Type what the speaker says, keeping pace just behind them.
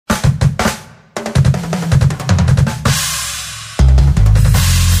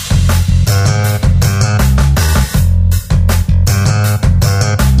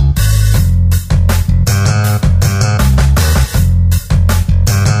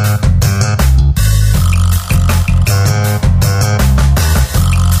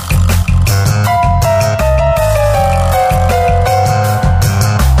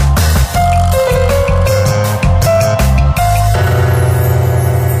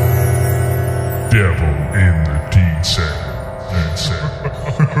devil in the detail.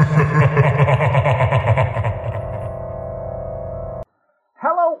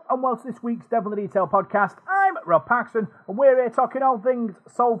 Hello and welcome to this week's Devil in the Detail podcast. I'm Rob Paxton and we're here talking all things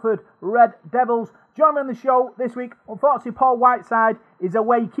Salford Red Devils. Joining me on the show this week, unfortunately Paul Whiteside is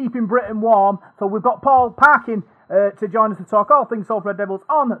away keeping Britain warm, so we've got Paul Parkin to join us to talk all things Salford Red Devils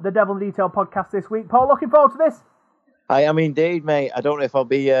on the Devil in the Detail podcast this week. Paul, looking forward to this? I am indeed, mate. I don't know if I'll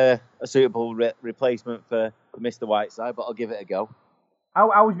be a suitable replacement for Mr. Whiteside, but I'll give it a go.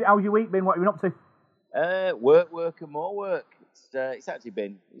 How's your week been? What have you been up to? Work and more work. It's actually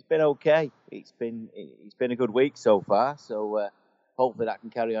been okay. It's been a good week so far. So hopefully that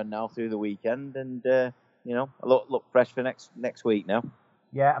can carry on now through the weekend, and I look fresh for next week now.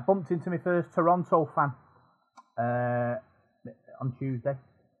 Yeah, I bumped into my first Toronto fan on Tuesday.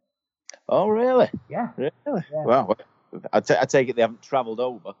 Oh really? Yeah. Really? Yeah. Wow. I take it they haven't travelled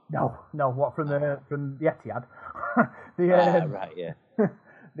over. No. What from the Etihad? Right.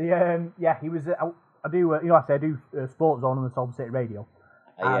 Yeah. He was. I do. I do Sports Zone on the Salford City Radio,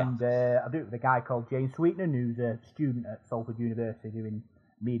 and I do it with a guy called James Sweetman, who's a student at Salford University doing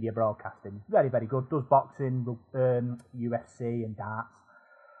media broadcasting. Very, very good. Does boxing, UFC, and darts.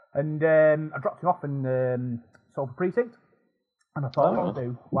 And I dropped him off in Salford Precinct, and I thought, what I'll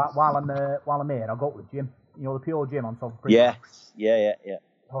do while I'm here, I'll go to the gym. You know, the Pure Gym on Salford Precinct. Yes. Yeah.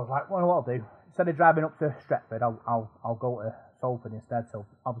 I was like, well, what I'll do, instead of driving up to Stretford, I'll go to Salford instead. So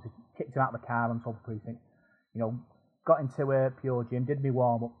obviously kicked him out of the car on Salford Precinct. Got into a Pure Gym, did me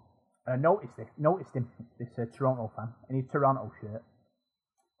warm up, and I noticed him, this Toronto fan, in his Toronto shirt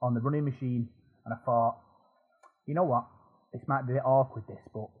on the running machine, and I thought, you know what, this might be a bit awkward,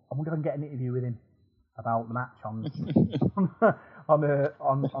 but I wonder if I can get an interview with him about the match on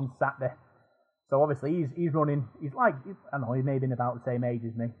Saturday. So obviously he's running. He's like, I don't know, he may have been about the same age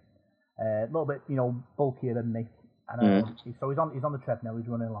as me, a little bit bulkier than me. And so he's on the treadmill. He's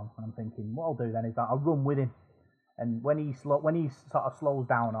running along, and I'm thinking, what I'll do then is that I'll run with him, and when he sort of slows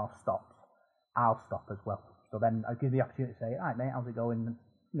down or stops, I'll stop as well. So then I give the opportunity to say, all right, mate, how's it going?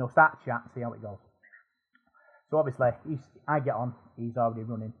 And, start to chat, see how it goes. So obviously I get on. He's already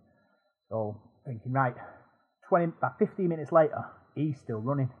running. So thinking, right, 15 minutes later, he's still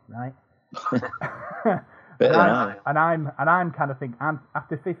running, right? and I'm kind of thinking,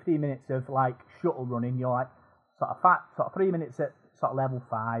 after 15 minutes of like shuttle running, you're like sort of 3 minutes at sort of level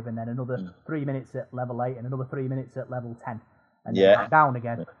 5, and then another 3 minutes at level 8, and another 3 minutes at level 10, and then back down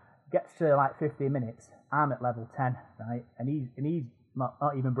again. Gets to like 15 minutes, I'm at level 10, right? And he's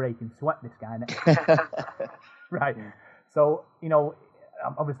not even breaking sweat, this guy next. Right. So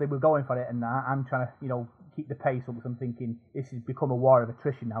obviously we're going for it, and I'm trying to keep the pace up. I'm thinking this has become a war of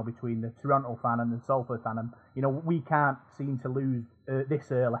attrition now between the Toronto fan and the Salford fan, and we can't seem to lose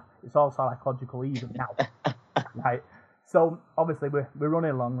this early. It's all psychological even now, right? So obviously we're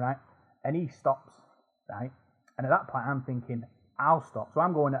running along, right, and he stops, right, and at that point I'm thinking I'll stop. So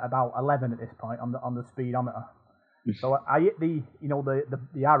I'm going at about 11 at this point on the speedometer. So I hit the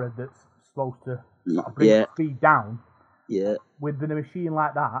arrow that's supposed to sort of bring the speed down. Yeah. With the machine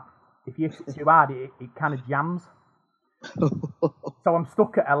like that, if you hit too hard, it kind of jams. So I'm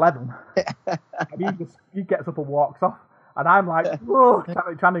stuck at 11. And he gets up and walks off. And I'm like, whoa,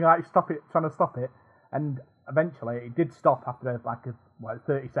 trying to stop it. And eventually it did stop after like a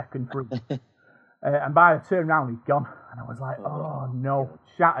 30-second freeze. And by the turn round, he'd gone. And I was like, oh no,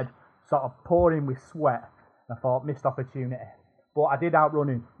 shattered, sort of pouring with sweat. And I thought, missed opportunity. But I did outrun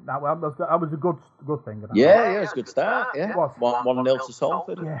him. That was a good thing. About it was a good start. Yeah, it was 1-0 to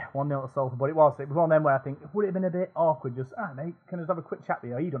Salford. Yeah, 1-0 to Salford. But it was one of them where I think would it have been a bit awkward. Just mate, can I just have a quick chat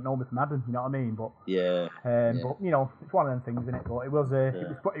with you? You don't know me from Adam, you know what I mean? But but it's one of them things, isn't it? But it was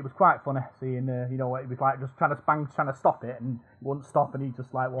it was quite funny seeing it was like just trying to stop it, and it wouldn't stop, and he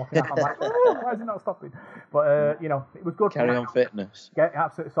just like walking out. I'm like, why is it not stopping? But it was good. Carry on fitness. Yeah,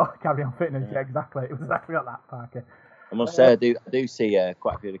 absolutely. Sorry, carry on fitness. Yeah, exactly. It was exactly like that, Parker. I must say, I do see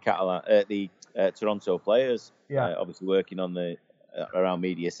quite a few of the Toronto players. Obviously working on around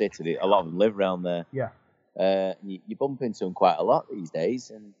Media City. A lot of them live around there. Yeah. You bump into them quite a lot these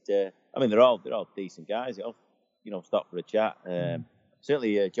days, and they're all decent guys. Stop for a chat.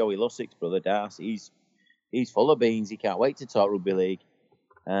 Certainly Joey Lussick's brother Darcy. He's full of beans. He can't wait to talk rugby league.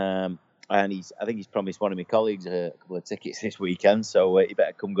 And I think he's promised one of my colleagues a couple of tickets this weekend. So you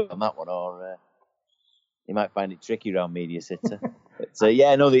better come go on that one, or you might find it tricky around Media City. But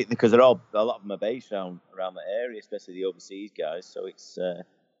because a lot of them are based around the area, especially the overseas guys. So it's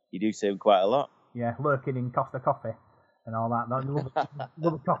you do see them quite a lot. Yeah, lurking in Costa Coffee and all that. They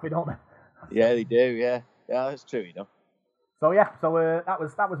love coffee, don't they? Yeah, they do. Yeah, that's true. So that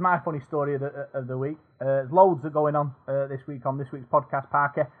was my funny story of the week. There's loads are going on this week on this week's podcast,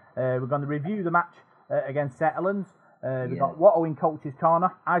 Parker. We're going to review the match against St Helens. We've got Watto in Coach's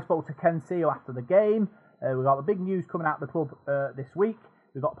Corner. I spoke to Ken Seal after the game. We've got the big news coming out of the club this week.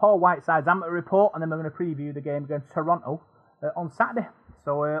 We've got Paul Whiteside's amateur report, and then we're going to preview the game against Toronto on Saturday.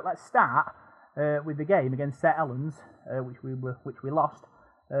 So let's start with the game against St Helens, which we lost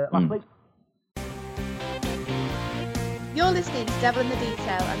last week. You're listening to Devil in the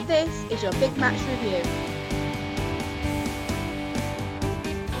Detail, and this is your big match review.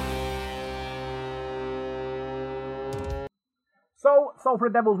 So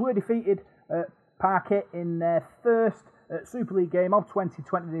Salford Devils were defeated at Parkett in their first Super League game of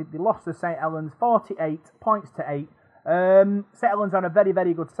 2020. They lost to St Helens 48 points to 8. St Helens are a very,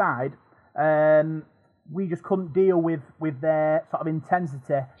 very good side. We just couldn't deal with their sort of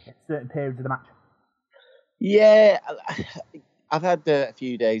intensity at certain periods of the match. Yeah, I've had a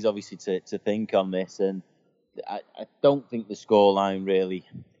few days, obviously, to think on this, and I don't think the scoreline really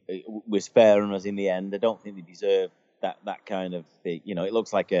was fair on us in the end. I don't think they deserved that kind of thing. You know, it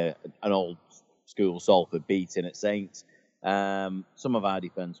looks like an old school Salford beating at Saints. Some of our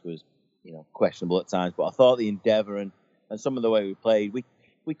defence was, questionable at times, but I thought the endeavour and some of the way we played,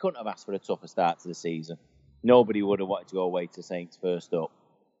 we couldn't have asked for a tougher start to the season. Nobody would have wanted to go away to Saints first up.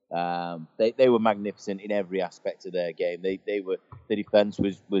 They were magnificent in every aspect of their game. The defence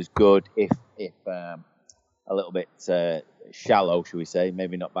was good, if a little bit shallow, shall we say?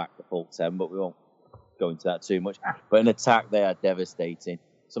 Maybe not back to full 10, but we won't go into that too much. But in attack, they are devastating.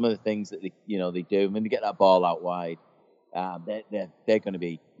 Some of the things that they do when they get that ball out wide, they're going to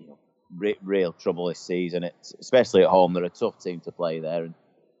be real trouble this season. Especially at home, they're a tough team to play there.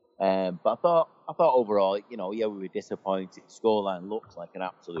 But I thought overall, we were disappointed. Scoreline looks like an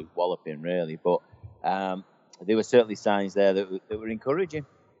absolute walloping, really. But there were certainly signs there that were encouraging.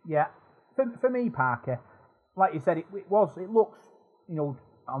 Yeah, for me, Parker, like you said, it looks,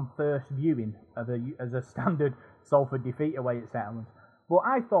 on first viewing as a standard Salford defeat away at St Helens. But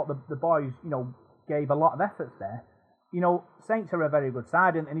I thought the boys, gave a lot of efforts there. Saints are a very good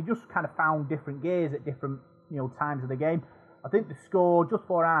side, and he just kind of found different gears at different, times of the game. I think the score just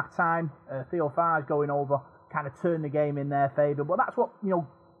before half time, Theo Farge going over, kind of turned the game in their favour. But that's what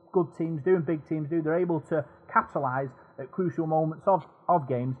good teams do and big teams do. They're able to capitalise at crucial moments of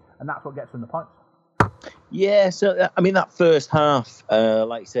games, and that's what gets them the points. Yeah, so I mean that first half,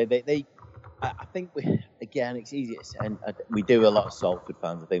 like you say, I think it's easy to say, and we do a lot of Salford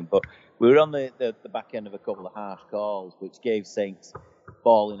fans, I think, but we were on the back end of a couple of harsh calls, which gave Saints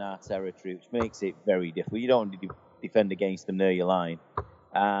ball in our territory, which makes it very difficult. You don't want to defend against them near your line,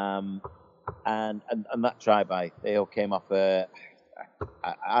 and that try by Theo came off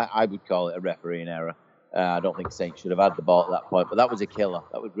I would call it a refereeing error. I don't think Saints should have had the ball at that point, but that was a killer.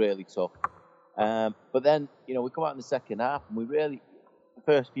 That was really tough. But then we come out in the second half, and the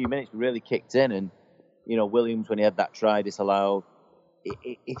first few minutes we really kicked in, and Williams, when he had that try disallowed,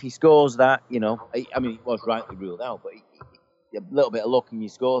 if he scores that, it was rightly ruled out, but a little bit of luck and you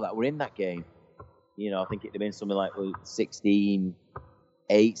score that, we're in that game. I think it'd have been something like 16-8,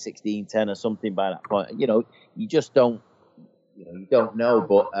 16-10 or something by that point. You just don't, you don't know.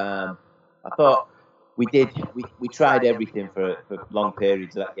 But I thought we tried everything for long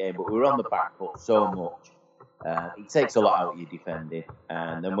periods of that game, but we were on the back foot so much. It takes a lot out of your defending,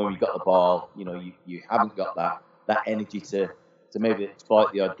 and then when we got the ball, you haven't got that energy to maybe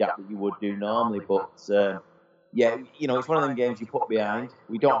exploit the odd gap that you would do normally. But it's one of them games you put behind.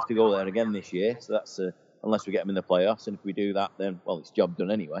 We don't have to go there again this year, so that's unless we get them in the playoffs. And if we do that, then it's job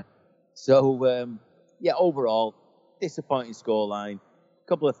done anyway. So overall, disappointing scoreline. A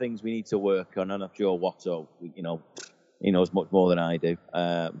couple of things we need to work on, and I'm sure Watto, he knows much more than I do.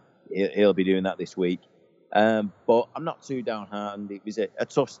 He'll be doing that this week. But I'm not too downhearted. It was a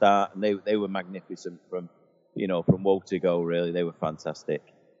tough start, and they were magnificent from woe to go. Really, they were fantastic.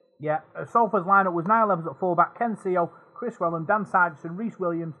 Yeah, Salford's lineup was Niall Evans at fullback, Ken Seal, Chris Wellham, Dan Siderson, Rhys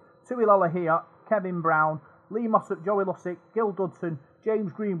Williams, Tui Lolohea, Kevin Brown, Lee Mossop, Joey Lussick, Gil Dudson,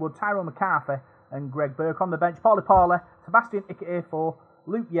 James Greenwood, Tyrone McCarthy, and Greg Burke on the bench. Paulie Paulie, Sebastian Ikea4,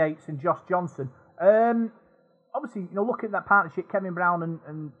 Luke Yates, and Josh Johnson. Obviously, looking at that partnership, Kevin Brown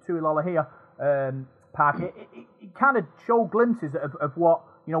and Tui Lolohea, Parker, it kind of showed glimpses of what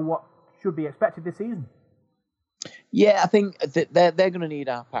should be expected this season. Yeah, I think they're going to need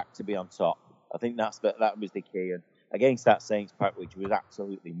our pack to be on top. I think that was the key. And against that Saints pack, which was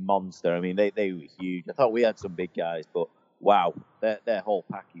absolutely monster. I mean, they were huge. I thought we had some big guys, but wow, their whole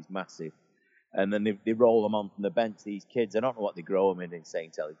pack is massive. And then they roll them on from the bench. These kids, I don't know what they grow them in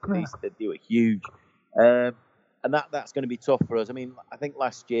St Helens, but they were huge. that's going to be tough for us. I mean, I think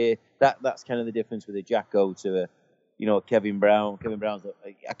last year that's kind of the difference with a Jacko to a Kevin Brown. Kevin Brown's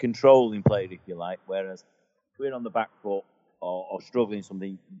a controlling player, if you like, whereas if we're on the back foot or struggling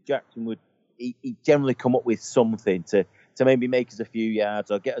something, Jackson would he generally come up with something to maybe make us a few yards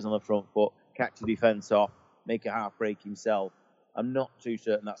or get us on the front foot, catch the defence off, make a half break himself. I'm not too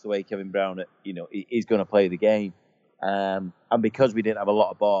certain that's the way Kevin Brown, is going to play the game. And because we didn't have a lot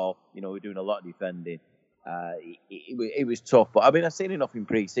of ball, we're doing a lot of defending. It was tough, but I mean, I've seen enough in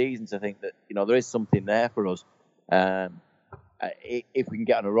pre-season to think that there is something there for us. If we can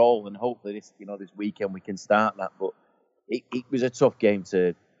get on a roll, and hopefully this weekend we can start that. But it was a tough game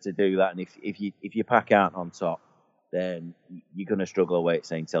to do that, and if your pack aren't on top, then you're going to struggle away at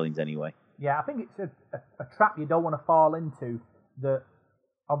St. Helens anyway. Yeah, I think it's a trap you don't want to fall into. That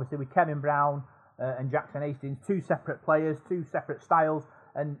obviously with Kevin Brown and Jackson Hastings, two separate players, two separate styles,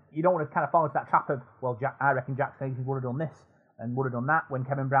 and you don't want to kind of fall into that trap of, well, I reckon Jackson Hastings would have done this and would have done that, when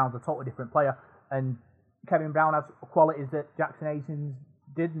Kevin Brown's a totally different player, and Kevin Brown has qualities that Jackson Hastings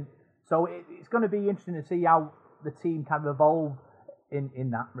didn't. So it's going to be interesting to see how the team kind of evolve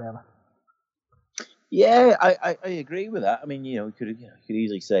in that, really. Yeah, I agree with that. I mean, you could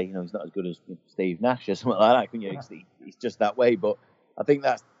easily say, he's not as good as Steve Nash or something like that, couldn't you? He's just that way. But I think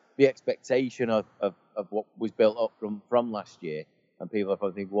that's the expectation of what was built up from last year. And people are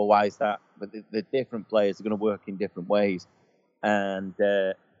probably thinking, well, why is that? But the different players are going to work in different ways. And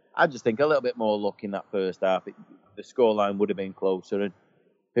I just think a little bit more luck in that first half. The scoreline would have been closer. And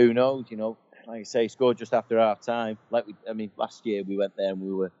who knows, like I say, scored just after half time. Last year we went there and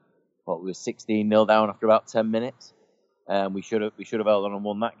we were 16-0 down after about 10 minutes. We should have held on and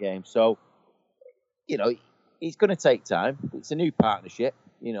won that game. So, it's going to take time. It's a new partnership,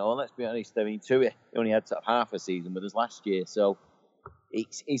 and let's be honest. I mean, Tui only had sort of half a season with us last year, so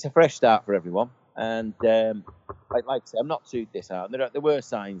it's a fresh start for everyone. And like I say, I'm not too disheartened. There were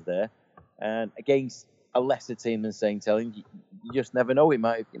signs there, and against a lesser team than St. Helens, you just never know. We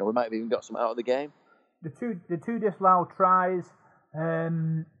might have even got something out of the game. The two disallowed tries.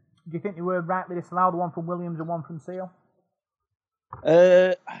 Do you think they were rightly disallowed? One from Williams and one from Seal?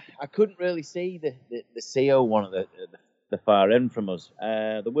 I couldn't really see the Seal one at the far end from us.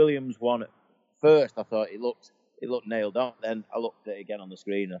 The Williams one at first, I thought it looked nailed on. Then I looked at it again on the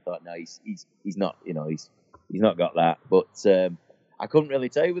screen and I thought, no, he's not, he's not got that. But I couldn't really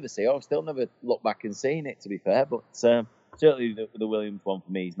tell you with the Seal. I've still never looked back and seen it, to be fair. But certainly the Williams one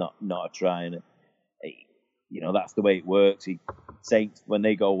for me is not a try, and that's the way it works. Saints, when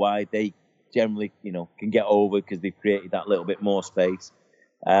they go wide, they generally, can get over because they've created that little bit more space.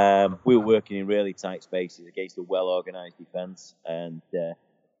 We were working in really tight spaces against a well-organised defence, and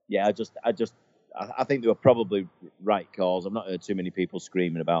I think they were probably right calls. I've not heard too many people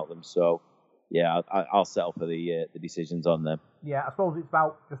screaming about them, so yeah, I'll settle for the decisions on them. Yeah, I suppose it's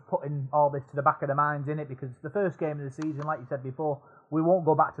about just putting all this to the back of the minds, in it, because the first game of the season, like you said before, we won't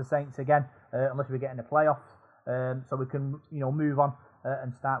go back to Saints again unless we get in the playoffs. So we can, move on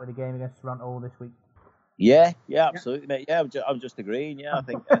and start with the game against Toronto this week. Yeah, absolutely, mate. Yeah, I'm just agreeing. Yeah, I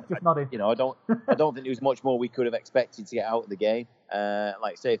think just nodding. I don't think there was much more we could have expected to get out of the game.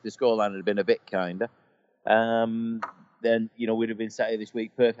 Like say, if the scoreline had been a bit kinder, then we'd have been sat here this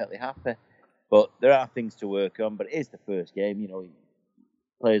week perfectly happy. But there are things to work on. But it is the first game.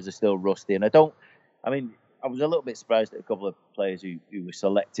 Players are still rusty, and I was a little bit surprised at a couple of players who were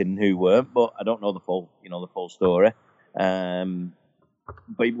selected and who weren't, but I don't know the full story.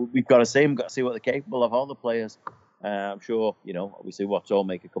 But we've got to see them, got to see what they're capable of, all the players. I'm sure, obviously Watts will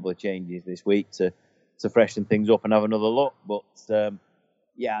make a couple of changes this week to freshen things up and have another look. But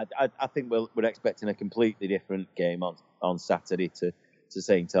I think we're expecting a completely different game on Saturday to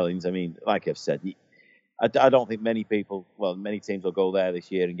St. Helens. I mean, like I've said, I don't think many teams will go there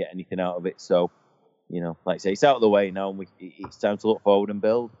this year and get anything out of it. So, like I say, it's out of the way now, and it's time to look forward and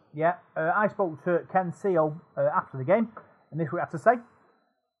build. Yeah, I spoke to Ken Seal after the game, and this is what he had to say.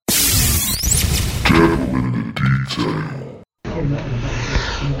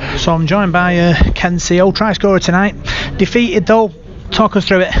 So I'm joined by Ken Seal, try scorer tonight. Defeated though, talk us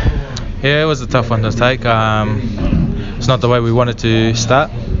through it. Yeah, it was a tough one to take. It's not the way we wanted to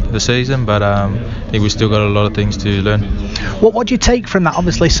start the season, but I think we still got a lot of things to learn. What do you take from that?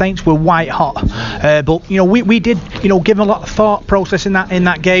 Obviously Saints were white hot, but we did give them a lot of thought process in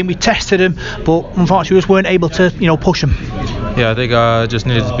that game. We tested them, but unfortunately we just weren't able to push them. Yeah, I think I just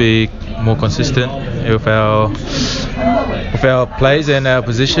needed to be more consistent with our plays and our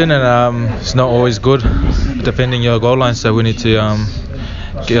position, and it's not always good defending your goal line, so we need to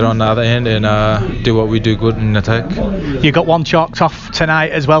get on the other end and do what we do good in attack. You got one chalked off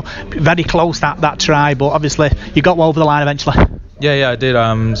tonight as well. Very close that try, but obviously you got over the line eventually. Yeah, I did.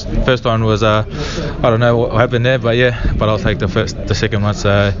 First one was I don't know what happened there, but I'll take the second one. So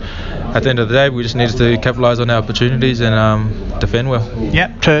at the end of the day, we just needed to capitalise on our opportunities and defend well.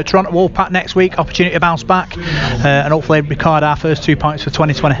 Yep. To Toronto Wolfpack next week, opportunity to bounce back and hopefully record our first 2 points for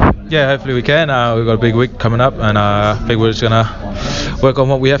 2020. Yeah, hopefully we can. We've got a big week coming up, and I think we're just gonna work on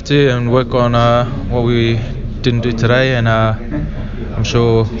what we have to and work on what we didn't do today, and I'm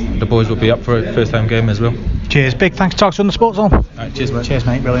sure the boys will be up for it, first home game as well. Cheers, big thanks. Talks on the Sports Zone. Right, cheers, mate. Cheers,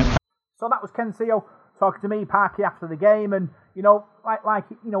 mate. Brilliant. So that was Ken Sio talking to me, Parky, after the game, and like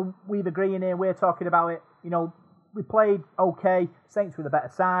we've agreed here, we're talking about it. We played okay. Saints were the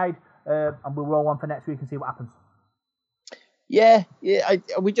better side, and we'll roll on for next week and see what happens. Yeah.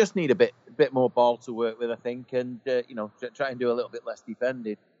 We just need a bit more ball to work with, I think, and try and do a little bit less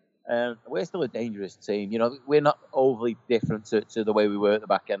defending. We're still a dangerous team. We're not overly different to the way we were at the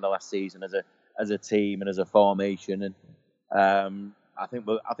back end of last season as a team and as a formation, and I think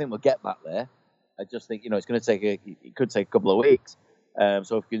we'll get back there. I just think it's going to it could take a couple of weeks.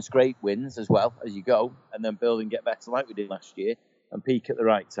 So if you can scrape wins as well as you go, and then build and get better like we did last year, and peak at the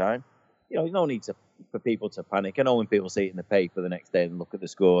right time, there's no need for people to panic. I know when people see it in the paper the next day and look at the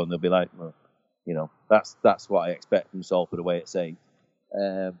score and they'll be like, well, that's what I expect from Salford away at Saints.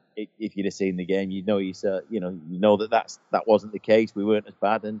 If you'd have seen the game, you know that wasn't the case. We weren't as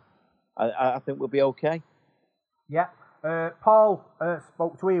bad, and I think we'll be okay. Yeah. Paul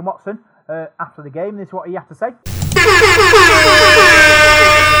spoke to Ian Watson after the game. This is what he had to say.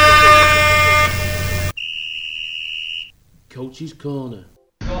 Coach's Corner.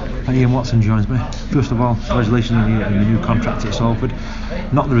 Ian Watson joins me. First of all, congratulations on your new contract at Salford.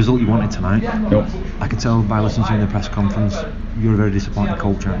 Not the result you wanted tonight. Nope. I could tell by listening to you in the press conference, you're a very disappointed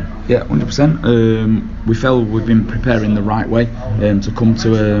coach, aren't you? Yeah, 100%. We felt we've been preparing the right way to come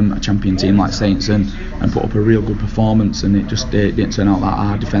to a champion team like Saints and put up a real good performance, and it just didn't turn out that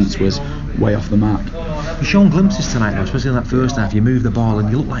our defence was way off the mark. You've shown glimpses tonight, though, especially in that first half. You move the ball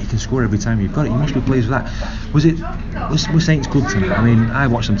and you look like you can score every time you've got it. You must be pleased with that. Was Saints good tonight? I mean, I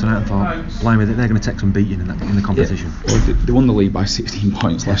watched them tonight and thought, blimey, they're going to take some beating in the competition. Yeah. Well, they won the league by 16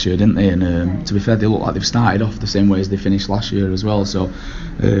 points last year, didn't they? And to be fair, they look like they've started off the same way as they finished last year as well. So,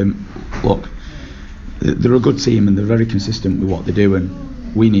 look, they're a good team and they're very consistent with what they do,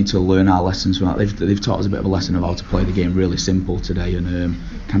 and we need to learn our lessons from that. They've taught us a bit of a lesson of how to play the game really simple today, and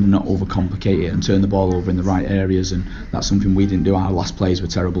kind of not overcomplicate it and turn the ball over in the right areas, and that's something we didn't do. Our last plays were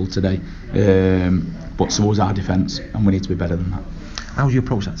terrible today, but so was our defence, and we need to be better than that. How's your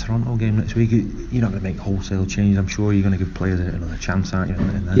approach that Toronto game next week? You're not going to make wholesale changes. I'm sure you're going to give players another chance, aren't you?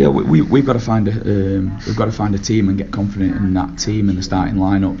 Yeah, we've got to find a team and get confident in that team and the starting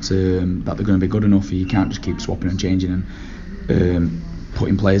lineup that they're going to be good enough. You can't just keep swapping and changing and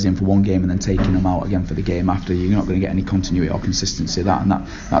putting players in for one game and then taking them out again for the game after. You're not going to get any continuity or consistency.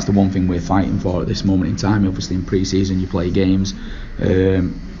 That's the one thing we're fighting for at this moment in time. Obviously in pre-season you play games,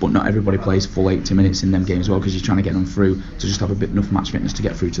 but not everybody plays full 80 minutes in them games as well, because you're trying to get them through to just have enough match fitness to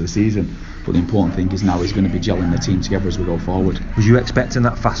get through to the season. But the important thing is now is going to be gelling the team together as we go forward. Was you expecting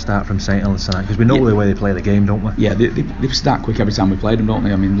that fast start from St Helens tonight? Because we know the way they play the game, don't we? Yeah, they start quick every time we played them, don't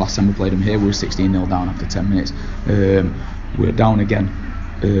they? I mean, last time we played them here we were 16-0 down after 10 minutes. We're down again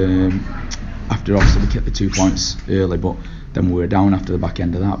after obviously we kept the 2 points early, but then we were down after the back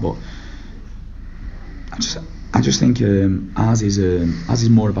end of that. But I just think ours is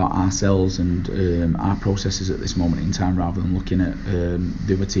more about ourselves and our processes at this moment in time, rather than looking at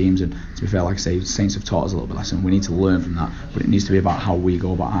the other teams. And to be fair, like I say, Saints have taught us a little bit lesson. We need to learn from that, but it needs to be about how we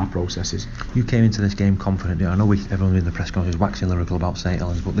go about our processes. You came into this game confident. I know everyone in the press conference is waxing lyrical about St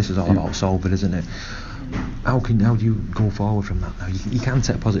Helens, but this is all about Salford, isn't it? How do you go forward from that now? You can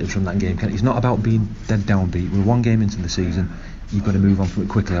take positives from that game, can't you? It's not about being dead downbeat. We're one game into the season. You've got to move on from it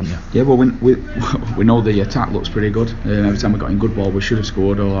quickly, haven't you? Yeah, well, we know the attack looks pretty good. Every time we got in good ball, we should have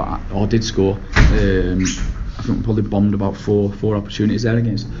scored or did score. I think we probably bombed about four opportunities there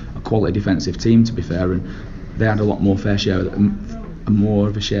against a quality defensive team, to be fair, and they had a lot more fair share of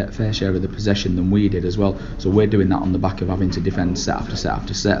fair share of the possession than we did as well. So we're doing that on the back of having to defend set after set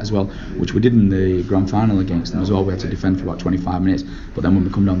after set as well, which we did in the grand final against them as well. We had to defend for about 25 minutes, but then when we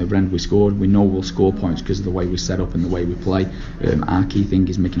come down the other end we scored. We know we'll score points because of the way we set up and the way we play. Our key thing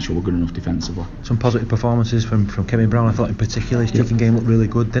is making sure we're good enough defensively. Some positive performances from Kevin Brown, I thought in particular. His kicking game looked really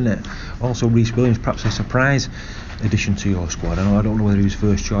good, didn't it? Also Rhys Williams, perhaps a surprise addition to your squad. I don't know whether he was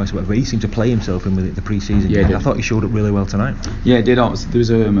first choice or whatever, but he seemed to play himself in with it the pre-season. Yeah, I thought he showed up really well tonight. Yeah, he did. There was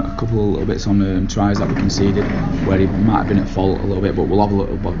a couple of little bits on tries that we conceded where he might have been at fault a little bit, but we'll have a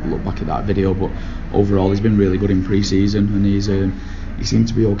look back at that video. But overall, he's been really good in pre-season, and he seemed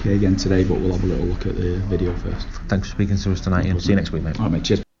to be okay again today. But we'll have a little look at the video first. Thanks for speaking to us tonight, and see you next week, mate. All right, mate.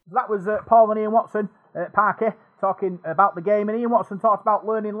 Cheers. That was Paul and Ian Watson at Parky talking about the game, and Ian Watson talked about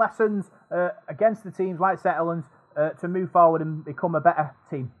learning lessons against the teams like St Helens to move forward and become a better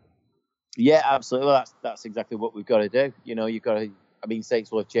team. Yeah, absolutely. That's exactly what we've got to do. You've got to. I mean,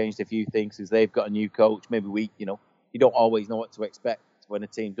 Saints will have changed a few things because they've got a new coach. Maybe you don't always know what to expect when a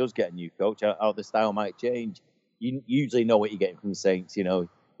team does get a new coach. How the style might change. You usually know what you're getting from the Saints. They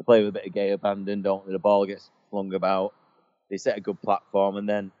play with a bit of gay abandon, don't they? The ball gets flung about. They set a good platform, and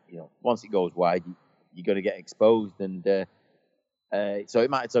then once it goes wide, you're going to get exposed. And so it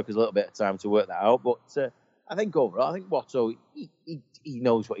might have took us a little bit of time to work that out, but. I think overall, Watto, he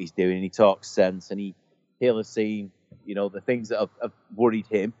knows what he's doing. He talks sense, and he'll have seen, the things that have worried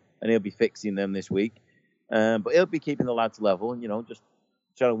him, and he'll be fixing them this week. But he'll be keeping the lads level, and just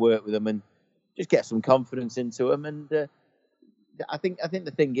trying to work with them and just get some confidence into them. And I think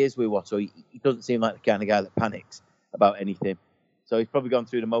the thing is with Watto, he doesn't seem like the kind of guy that panics about anything. So he's probably gone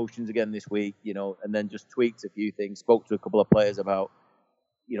through the motions again this week, and then just tweaked a few things. Spoke to a couple of players about.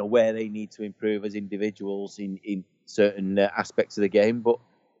 Where they need to improve as individuals in certain aspects of the game. But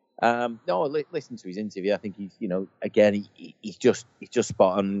listen to his interview. I think he's, again, he's just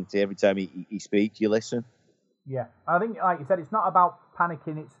spot on. Every time he speaks, you listen. Yeah, I think, like you said, it's not about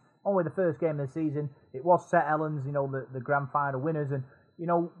panicking. It's only the first game of the season. It was St Helens, the grand final winners, and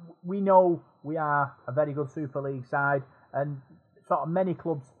we know we are a very good Super League side, and sort of many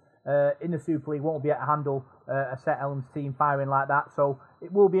clubs in the Super League won't be able to handle a St Helens team firing like that. So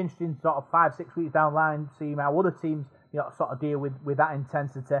it will be interesting, sort of 5-6 weeks down the line, seeing how other teams, sort of deal with that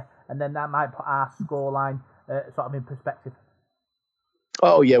intensity, and then that might put our scoreline sort of in perspective.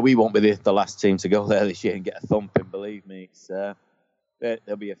 Oh yeah, we won't be the last team to go there this year and get a thumping. Believe me,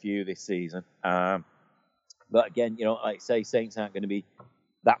 there'll be a few this season. But again, like I say, Saints aren't going to be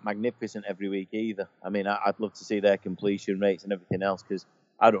that magnificent every week either. I mean, I'd love to see their completion rates and everything else because.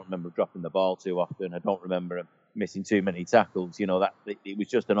 I don't remember dropping the ball too often. I don't remember him missing too many tackles. That it was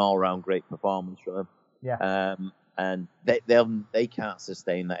just an all-round great performance from them. Yeah. And they can't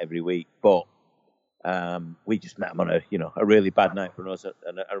sustain that every week. But we just met them on a really bad night for us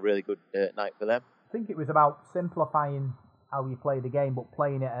and a really good night for them. I think it was about simplifying how you play the game, but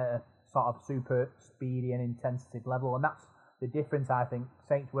playing it at a sort of super speedy and intensive level, and that's the difference. I think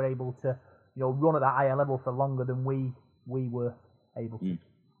Saints were able to run at that higher level for longer than we were able to.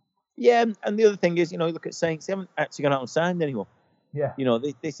 Yeah, and the other thing is, look at Saints. They haven't actually gone out and signed anyone. Yeah.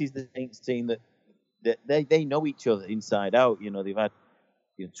 This is the Saints team that they know each other inside out. They've had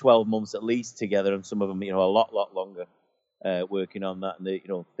 12 months at least together, and some of them, a lot longer, working on that.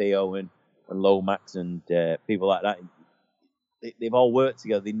 And Theo and Lomax and people like that. They've all worked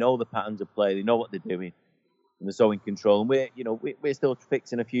together. They know the patterns of play. They know what they're doing, and they're so in control. And we're still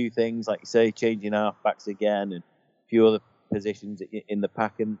fixing a few things, like you say, changing halfbacks again, and a few other positions in the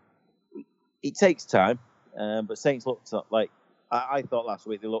pack, and it takes time. But Saints looked like I thought last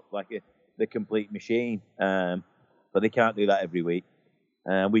week they looked like the complete machine, but they can't do that every week.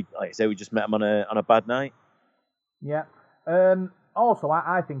 We just met them on a bad night. Yeah. Also,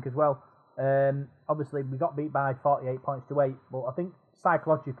 I think as well. Obviously, we got beat by 48 points to 8, but I think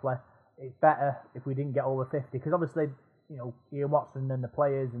psychologically it's better if we didn't get over 50 because obviously, Ian Watson and the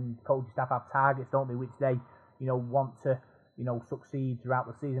players and coaching staff have targets, don't they, which they want to. Succeed throughout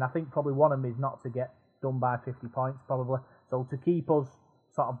the season. I think probably one of them is not to get done by 50 points, probably. So to keep us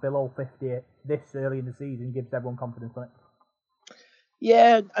sort of below 50 this early in the season gives everyone confidence on it.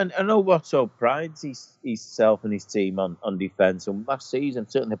 Yeah, and I know Watto prides himself and his team on defence. And last season,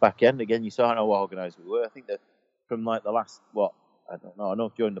 certainly the back end, again, you saw how organised we were. I think that from like the last, I don't know. I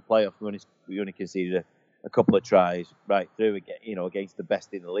know during the playoffs we only conceded a couple of tries right through, against the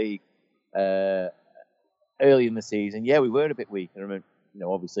best in the league. Early in the season, we were a bit weak. I remember,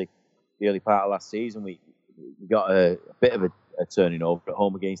 obviously, the early part of last season, we got a bit of a turning over at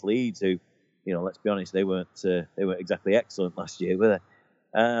home against Leeds, who, let's be honest, they weren't exactly excellent last year, were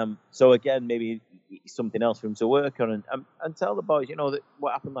they? So again, maybe something else for him to work on and tell the boys, that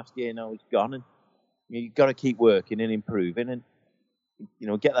what happened last year now is gone, and you've got to keep working and improving, and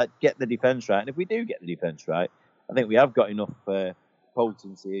get the defence right. And if we do get the defence right, I think we have got enough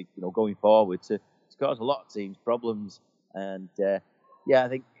potency, going forward to cause a lot of teams problems. And I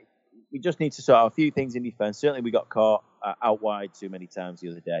think we just need to sort out a few things in defence. Certainly we got caught out wide too many times the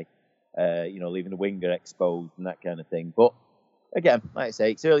other day, leaving the winger exposed and that kind of thing. But again, like I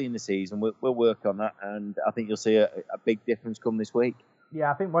say, it's early in the season. We'll work on that, and I think you'll see a big difference come this week.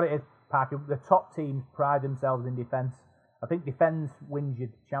 Yeah, I think what it is, Parker, the top teams pride themselves in defence. I think defence wins your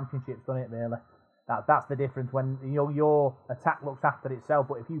championships, doesn't it, really? That's the difference when your attack looks after itself,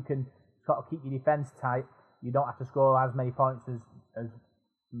 but if you can sort of keep your defence tight, you don't have to score as many points as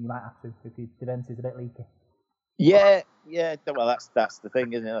you might have to if your defence is a bit leaky. Yeah. Well, that's the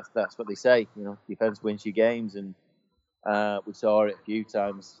thing, isn't it? That's what they say. Defence wins your games, and we saw it a few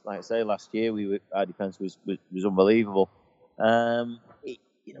times. Like I say, last year our defence was unbelievable. It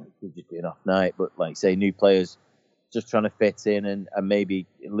could just be an off night, but like I say, new players just trying to fit in and maybe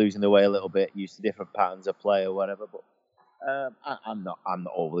losing their way a little bit, used to different patterns of play or whatever. But I'm not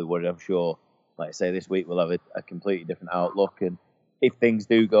overly worried. I'm sure, like I say, this week we'll have a completely different outlook. And if things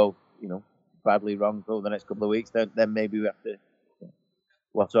do go, badly wrong for the next couple of weeks, then maybe we'll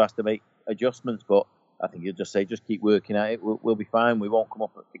have to make adjustments. But I think you'll just keep working at it. We'll be fine. We won't come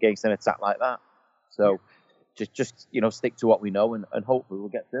up against an attack like that. So just stick to what we know and hopefully we'll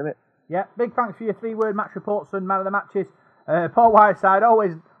get through it. Yeah, big thanks for your 3-word match reports and man of the matches. Paul Whiteside,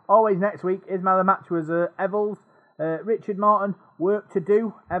 always next week. His man of the match was Evels. Richard Martin, work to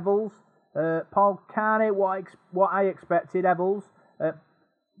do, Evels. Paul Carney, what I expected, Evels.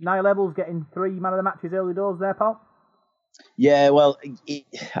 Niall Evels getting 3 man of the matches early doors there, Paul. Yeah, well,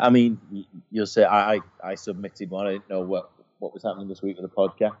 you'll say I submitted one. I didn't know what was happening this week with the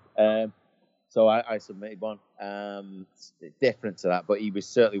podcast. So I submitted one different to that, but he was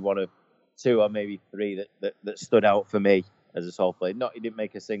certainly one of 2 or maybe 3 that stood out for me as a sole player. He didn't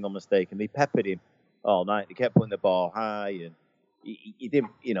make a single mistake, and they peppered him all night. They kept putting the ball high, and he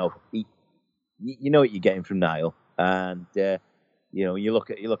didn't. You know what you're getting from Niall, and you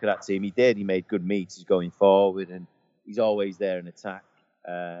look at that team. He made good meters going forward, and he's always there in attack.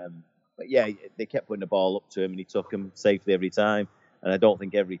 But yeah, they kept putting the ball up to him, and he took them safely every time. And I don't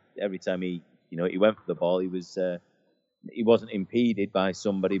think every time he went for the ball, he wasn't impeded by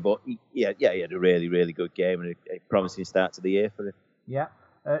somebody. But he had a really, really good game and a promising start to the year for him. Yeah.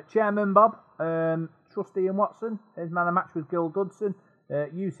 Chairman Bob, Trustee and Watson, his man of the match was Gil Dudson.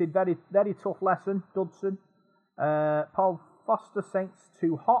 You said very, very tough lesson, Dudson. Paul Foster, Saints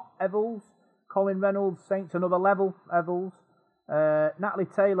too hot, Evels. Colin Reynolds, Saints another level, Evels. Natalie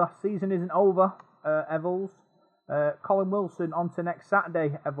Taylor, season isn't over, Evels. Colin Wilson, on to next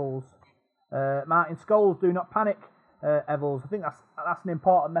Saturday, Evels. Martin Scholes, do not panic, Evels. I think that's an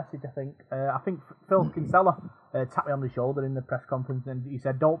important message, I think. I think Phil Kinsella tapped me on the shoulder in the press conference and he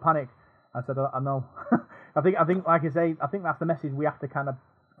said, don't panic. I said, I know. I think, like I say, I think that's the message we have to kind of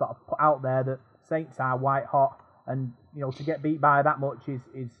sort of put out there, that Saints are white hot, and to get beat by that much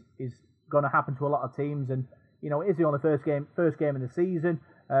is going to happen to a lot of teams, and it is the only first game of the season,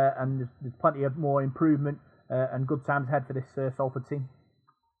 and there's plenty of more improvement and good times ahead for this Salford team.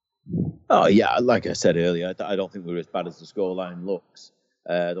 Oh yeah, like I said earlier, I don't think we were as bad as the scoreline looks.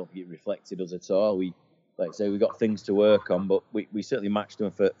 I don't think it reflected us at all. We got things to work on, but we certainly matched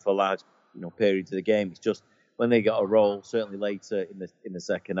them for large periods of the game. It's just when they got a roll, certainly later in the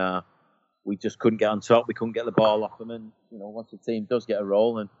second half, we just couldn't get on top. We couldn't get the ball off them, and once the team does get a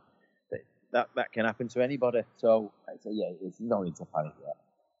roll, and that can happen to anybody. So there's no need to panic yet.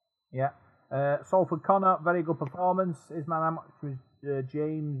 Yeah. Salford Connor, very good performance. His man was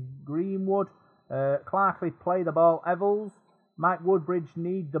James Greenwood. Clarkley, play the ball, Evels. Mike Woodbridge,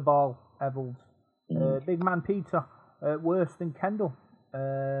 need the ball, Evels. Big man Peter, worse than Kendall.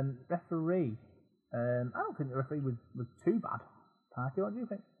 Referee, I don't think the referee was too bad. Parky, what do you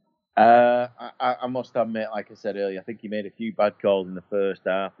think? I must admit, like I said earlier, I think he made a few bad calls in the first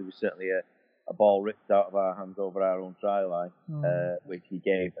half. There was certainly a ball ripped out of our hands over our own try line, which he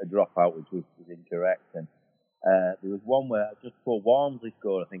gave a dropout, which was incorrect. And there was one where just before Walmsley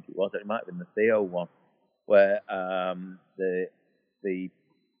scored, I think it was. It might have been the Theo one, where the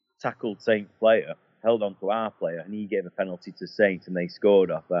tackled Saints player held on to our player, and he gave a penalty to Saints, and they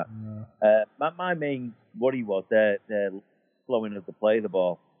scored off that. My main worry was their flowing of the play the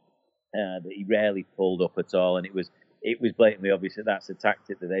ball. That he rarely pulled up at all, and it was blatantly obvious that that's a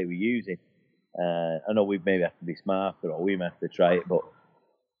tactic that they were using. I know we maybe have to be smarter, or we may have to try it, but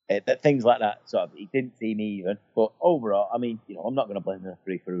things like that it didn't seem even. But overall, I mean, I'm not going to blame the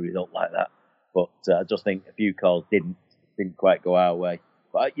referee for a result like that. But I just think a few calls didn't quite go our way.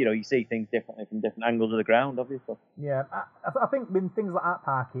 But you see things differently from different angles of the ground, obviously. Yeah, I think with things like that,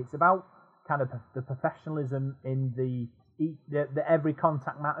 Parky, it's about kind of the professionalism in the every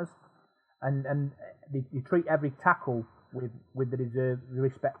contact matters. And you treat every tackle with the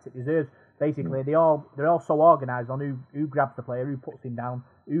respect it deserves. Basically, they're all so organised on who grabs the player, who puts him down,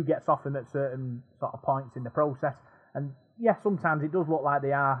 who gets off him at certain sort of points in the process. And yeah, sometimes it does look like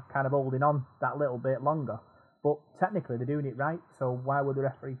they are kind of holding on that little bit longer, but technically they're doing it right. So why would the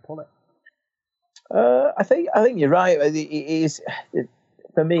referee pull it? I think you're right.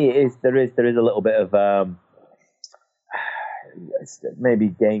 For me, it is. There is a little bit of maybe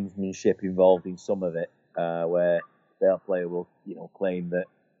gamesmanship involved in some of it, where their player will, claim that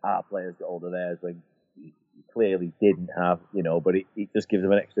our players got hold of theirs when he clearly didn't have, but it just gives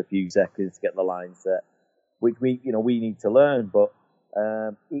them an extra few seconds to get the line set, which we need to learn. But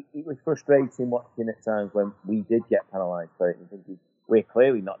it was frustrating watching at times when we did get penalised for it and thinking we're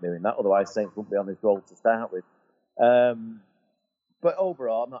clearly not doing that, otherwise Saints wouldn't be on this roll to start with. But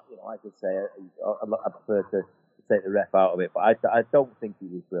overall, I'm not, like I say, I prefer to take the ref out of it, but I don't think he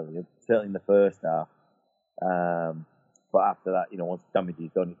was brilliant, certainly in the first half. But after that, once damage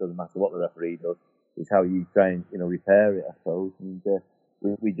is done, it doesn't matter what the referee does. It's how you try and, repair it, I suppose. And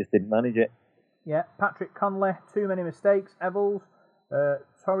we just didn't manage it. Yeah, Patrick Conley, too many mistakes. Evels,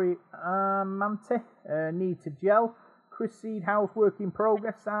 Torrey Armante, need to gel. Chris Seedhouse, work in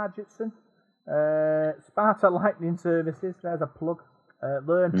progress. Sargentson, Sparta Lightning Services, there's a plug.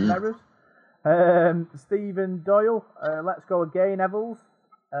 Learn from errors. Stephen Doyle, let's go again. Evels,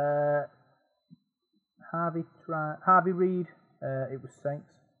 Harvey Reid, it was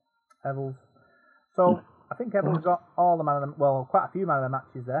Saints. Evels. So I think Evels got all the quite a few man of the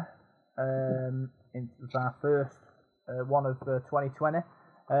matches there. In our first one of 2020.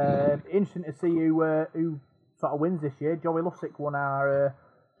 Interesting to see who sort of wins this year. Joey Lussick won our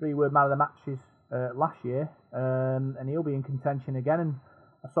 3-word man of the matches last year, and he'll be in contention again. And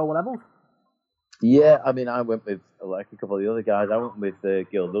so will Evels. Yeah, I mean, I went with, like a couple of the other guys, I went with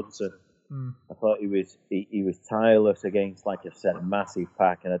Gil Dudson. I thought he was tireless against, like I said, a massive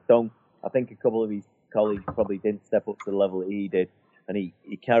pack, and I think a couple of his colleagues probably didn't step up to the level that he did, and he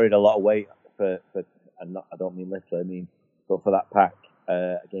carried a lot of weight for and I don't mean literally, but for that pack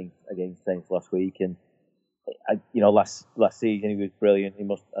against Saints last week, and last season he was brilliant.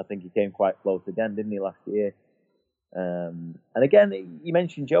 I think he came quite close again, didn't he, last year? And again, you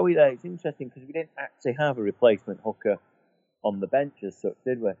mentioned Joey there. It's interesting because we didn't actually have a replacement hooker on the bench as such,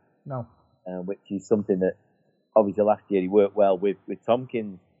 did we? No. Which is something that obviously last year he worked well with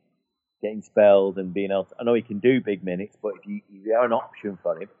Tompkins getting spelled and being able to, I know he can do big minutes, but if you are an option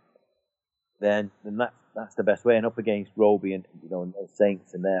for him, then that's the best way. And up against Roby and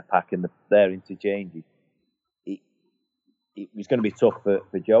Saints and their pack and their interchanges, it was going to be tough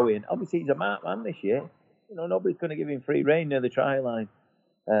for Joey. And obviously he's a marked man this year. Nobody's going to give him free rein near the try line.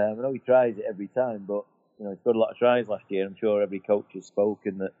 I know he tries it every time, but he's got a lot of tries last year. I'm sure every coach has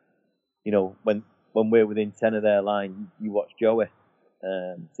spoken that when we're within 10 of their line, you watch Joey,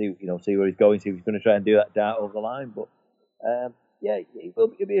 see where he's going, see if he's going to try and do that dart over the line. But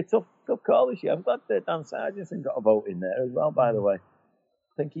it'll be a tough call this year. I'm glad that Dan Sargentson got a vote in there as well. By the way,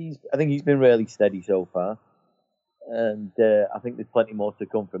 I think he's been really steady so far, and I think there's plenty more to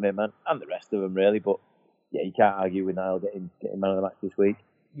come from him and the rest of them really. But yeah, you can't argue with Niall getting man of the match this week.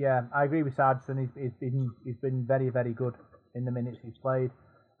 Yeah, I agree with Sargentson. He's been very, very good in the minutes he's played.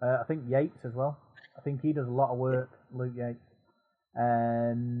 I think Yates as well. I think he does a lot of work, Luke Yates.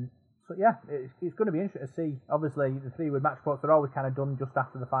 So yeah, it's going to be interesting to see. Obviously, the 3-word match quotes are always kind of done just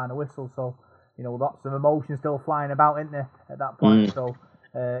after the final whistle, so lots of emotion still flying about, isn't there, at that point? So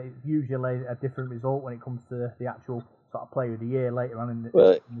it's usually a different result when it comes to the actual sort of player of the year later on in the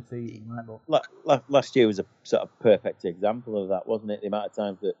season. Right? But last year was a sort of perfect example of that, wasn't it? The amount of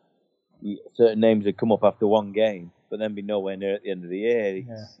times that certain names would come up after one game, but then be nowhere near at the end of the year.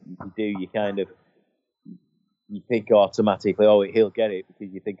 You think automatically, he'll get it,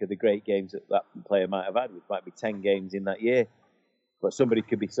 because you think of the great games that player might have had, which might be 10 games in that year. But somebody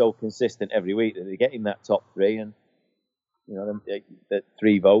could be so consistent every week that they get in that top 3 and, the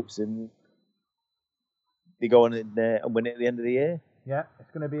 3 votes, and they go on and win it at the end of the year. Yeah,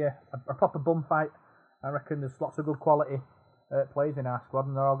 it's going to be a proper bum fight. I reckon there's lots of good quality players in our squad,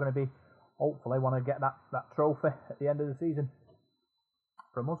 and they're all going to be, hopefully, want to get that trophy at the end of the season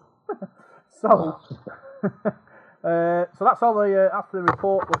from us. So that's all that's the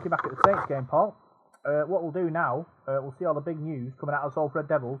report looking back at the Saints game, Paul. What we'll do now, we'll see all the big news coming out of Salford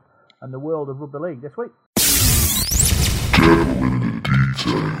Devils and the world of rugby league this week.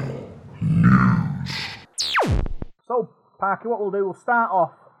 So, Parker, what we'll do, we'll start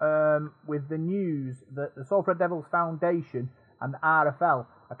off with the news that the Salford Devils Foundation and the RFL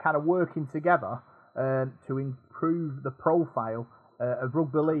are kind of working together to improve the profile of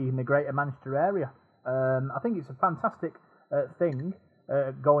rugby league in the Greater Manchester area. I think it's a fantastic thing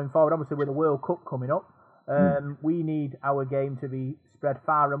going forward. Obviously, with the World Cup coming up, we need our game to be spread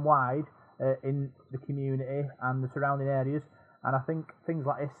far and wide in the community and the surrounding areas, and I think things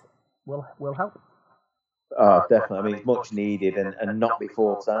like this will help. Oh, definitely. I mean, it's much needed and not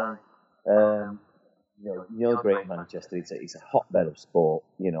before time. Great Manchester. It's a hotbed of sport.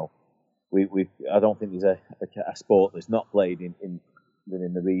 I don't think there's a sport that's not played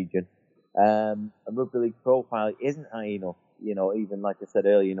within the region. And rugby league profile isn't high enough. Even like I said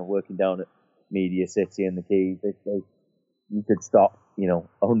earlier, working down at Media City and the Keys, you could stop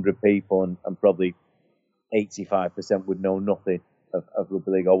 100 people and probably 85% would know nothing of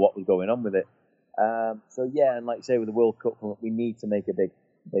rugby league or what was going on with it. And like you say, with the World Cup, we need to make a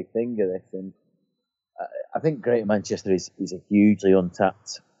big thing of this. And I think Greater Manchester is a hugely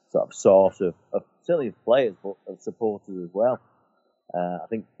untapped sort of source of certainly of players, but of supporters as well. I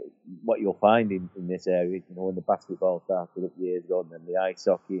think what you'll find in this area, when the basketball started up years ago, and then the ice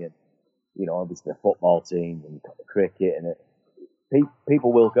hockey, and obviously the football team, and you've got the cricket, and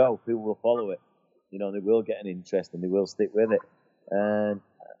people will go, people will follow it. They will get an interest and they will stick with it.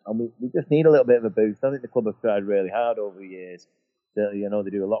 And we just need a little bit of a boost. I think the club have tried really hard over the years. Certainly, they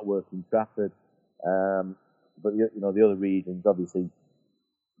do a lot of work in Trafford, but the other regions, obviously,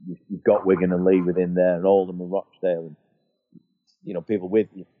 you've got Wigan and Leigh within there, and Oldham and Rochdale, and people with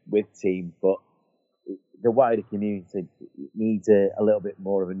teams, but the wider community needs a little bit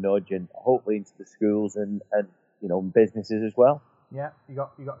more of a nudge, and hopefully into the schools and businesses as well. Yeah, you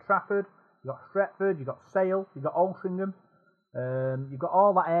got Trafford, you got Stretford, you got Sale, you got Altrincham, you've got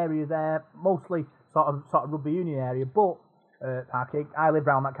all that area there, mostly sort of rugby union area, but Parkhead, I live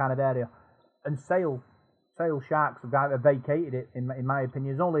around that kind of area, and Sale Sharks have vacated it in my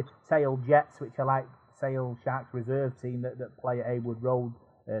opinion. There's only Sale Jets, which are like Sale Sharks reserve team that play at Haywood Road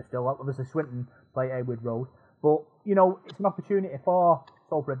still. Obviously Swinton play at Haywood Road, but it's an opportunity for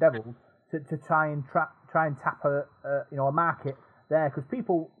Salford Devils to try and tap a market there, because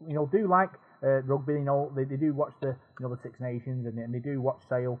people do like rugby. They do watch the the Six Nations, and they do watch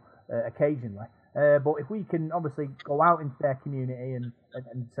Sale occasionally. But if we can obviously go out into their community and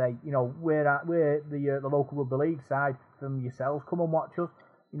say, we're the local rugby league side from yourselves, come and watch us.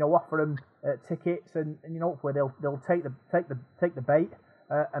 Offer them tickets, and hopefully they'll take the bait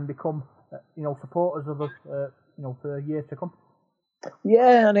and become supporters of us for years to come.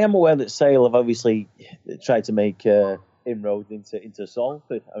 Yeah, and I am aware that Sale have obviously tried to make inroads into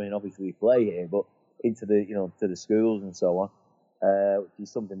Salford. I mean, obviously we play here, but into the to the schools and so on, which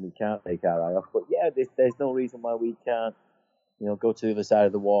is something we can't take our eye off. But yeah, there's no reason why we can't go to the other side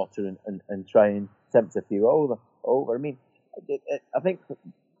of the water and try and tempt a few over. I mean, I think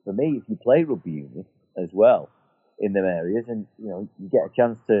for me, if you play rugby union as well in them areas, and you get a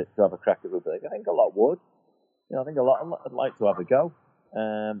chance to have a crack at rugby league, I think a lot would. I think a lot would like to have a go,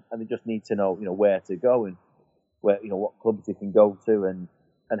 and they just need to know where to go and where what clubs they can go to and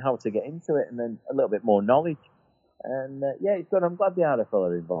how to get into it, and then a little bit more knowledge. And it's good. I'm glad the RFL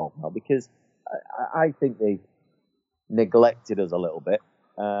are involved now, because I think they've neglected us a little bit.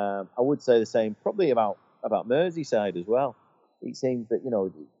 I would say the same probably about Merseyside as well. It seems that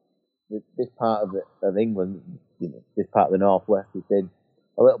this part of England, this part of the northwest, has been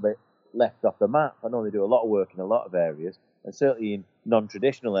a little bit left off the map. I know they do a lot of work in a lot of areas, and certainly in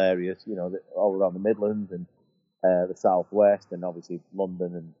non-traditional areas, all around the Midlands and the southwest, and obviously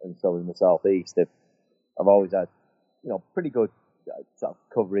London and so in the southeast. I've always had pretty good sort of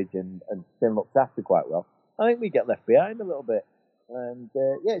coverage and been looked after quite well. I think we get left behind a little bit, and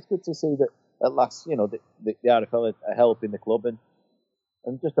it's good to see that at last, the RFL are helping the club, and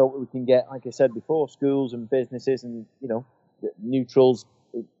just hope we can get, like I said before, schools and businesses and neutrals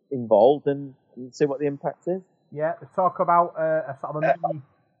involved and see what the impact is. Yeah, let's talk about a sort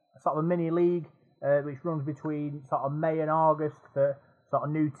of a mini league which runs between sort of May and August for sort of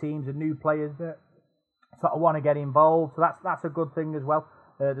new teams and new players that sort of want to get involved. So that's a good thing as well.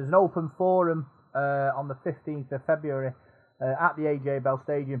 There's an open forum on the 15th of February at the AJ Bell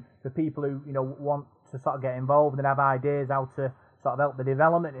Stadium for people who want to sort of get involved and have ideas how to sort of help the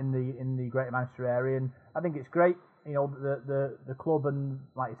development in the Greater Manchester area. And I think it's great. The club and,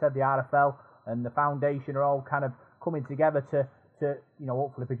 like you said, the RFL and the foundation are all kind of coming together to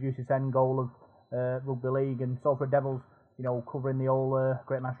hopefully produce this end goal of rugby league and Salford Devils covering the whole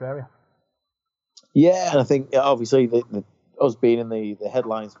Greater Manchester area. Yeah, and I think obviously us being in the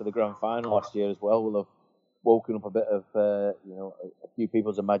headlines for the grand final last year as well will have woken up a bit of a few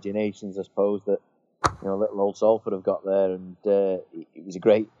people's imaginations, I suppose, that little old Salford have got there, and it was a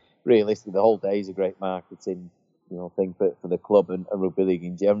great, realistically, the whole day is a great marketing thing for the club and rugby league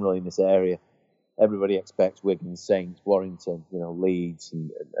in general in this area. Everybody expects Wigan, Saints, Warrington, Leeds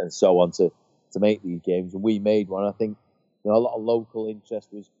and so on to make these games, and we made one. I think a lot of local interest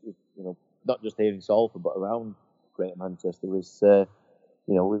was not just here in Salford but around Greater Manchester was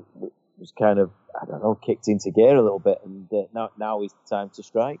was kind of, I don't know, kicked into gear a little bit, and now is the time to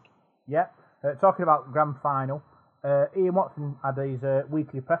strike. Yeah. Talking about grand final, Ian Watson had his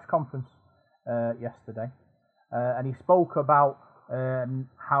weekly press conference yesterday, and he spoke about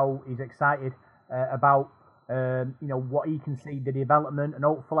how he's excited about what he can see, the development, and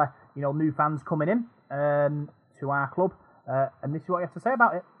hopefully new fans coming in to our club, and this is what he has to say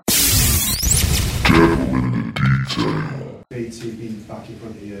about it. Great to be back in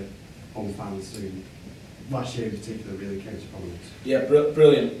front of your home fans soon. Last year in particular really came to prominence. Yeah,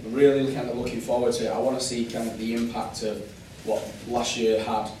 brilliant. Really kind of looking forward to it. I want to see kind of the impact of what last year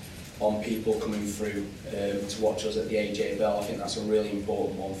had on people coming through to watch us at the AJ Bell. I think that's a really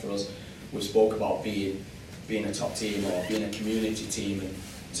important one for us. We spoke about being a top team or being a community team, and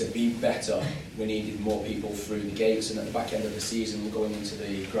to be better we needed more people through the gates, and at the back end of the season going into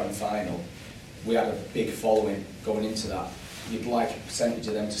the grand final we had a big following going into that. You'd like a percentage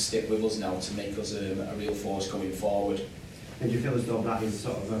of them to stick with us now to make us a real force going forward. And do you feel as though that is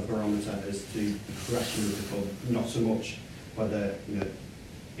sort of a barometer as to the progression of the club, not so much whether,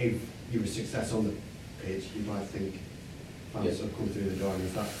 if you were a success on the pitch, you'd like to think fans sort of come through the door, and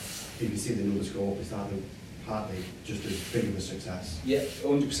is that, if you see the numbers go up, is that partly just as big of a success? Yeah,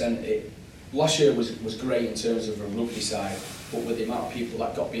 100%. Last year was great in terms of a rugby side, but with the amount of people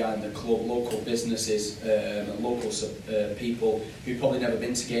that got behind the club, local businesses, local people who've probably never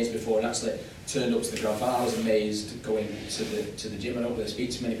been to games before and actually turned up to the grand final. I was amazed going to the gym. I don't really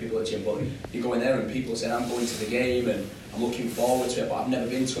speak to many people at the gym, but you go in there and people saying, I'm going to the game and I'm looking forward to it, but I've never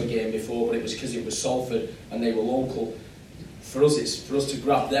been to a game before, but it was because it was Salford and they were local. For us, it's for us to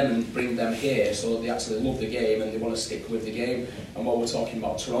grab them and bring them here so that they actually love the game and they want to stick with the game. And while we're talking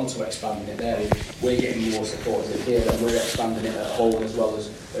about Toronto expanding it there, we're getting more supporters in here and we're expanding it at home as well as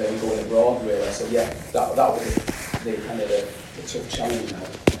going abroad, really. So yeah, that was the kind of the tough challenge now,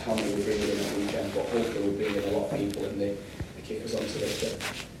 how many we bring in at the weekend, but hopefully we'll bring in a lot of people and they kick us onto this bit.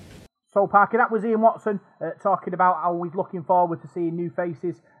 So Parker, that was Ian Watson talking about how he's looking forward to seeing new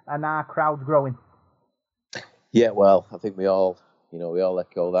faces and our crowds growing. Yeah, well, I think we all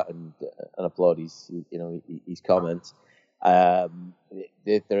echo that and applaud his comments. There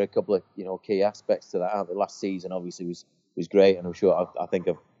are a couple of key aspects to that. The last season obviously was great, and I'm sure I think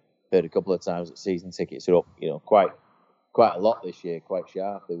I've heard a couple of times that season tickets are up, quite a lot this year, quite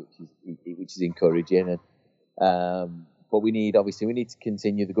sharply, which is encouraging. And but we need to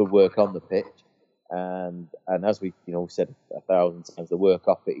continue the good work on the pitch, and as we said 1,000 times, the work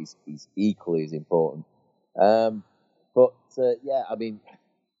off it is equally as important.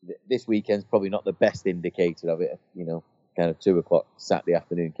 This weekend's probably not the best indicator of it. Kind of 2:00 Saturday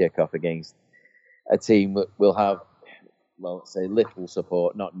afternoon kickoff against a team that will have, well, let's say little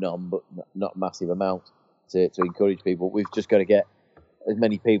support, not none, but not massive amount to encourage people. We've just got to get as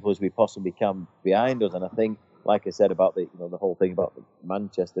many people as we possibly can behind us. And I think, like I said about the whole thing about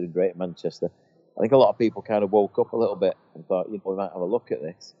Manchester and Greater Manchester, I think a lot of people kind of woke up a little bit and thought, we might have a look at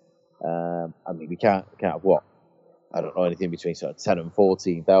this. We can't have what? I don't know, anything between sort of 10 and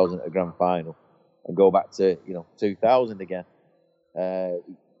 14,000 at a grand final and go back to, 2,000 again.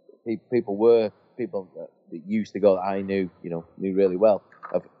 People that used to go that I knew really well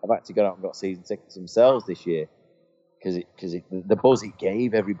have actually gone out and got season tickets themselves this year because the buzz it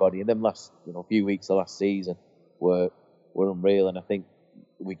gave everybody in them last, few weeks of last season were unreal. And I think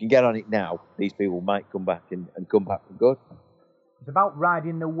we can get on it now. These people might come back and come back for good. It's about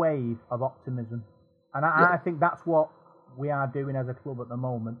riding the wave of optimism, and I think that's what we are doing as a club at the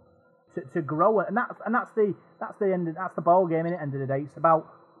moment to grow it, and that's the ball game. At the end of the day, it's about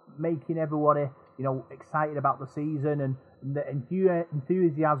making everybody excited about the season, and the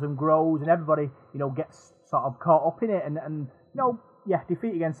enthusiasm grows, and everybody gets sort of caught up in it, and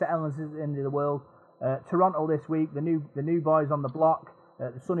defeat against St Helens is the end of the world. Toronto this week, the new boys on the block,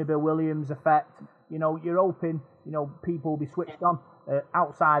 the Sonny Bill Williams effect. You're hoping people will be switched on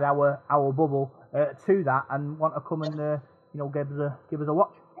outside our bubble to that and want to come and give us a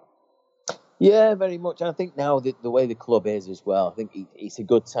watch. Yeah, very much. And I think now the way the club is as well, I think it's a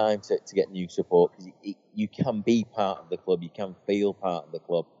good time to get new support because you can be part of the club, you can feel part of the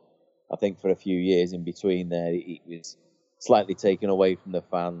club. I think for a few years in between there, it was slightly taken away from the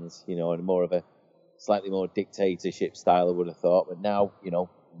fans, and more of a slightly more dictatorship style, I would have thought. But now,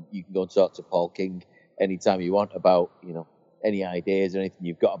 you can go and talk to Paul King anytime you want about, any ideas or anything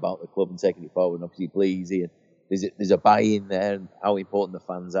you've got about the club and taking it forward. And obviously Bleasy, and there's a buy-in there and how important the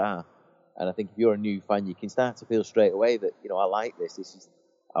fans are. And I think if you're a new fan, you can start to feel straight away that, I like this.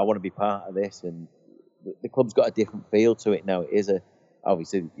 I want to be part of this. And the club's got a different feel to it now. It is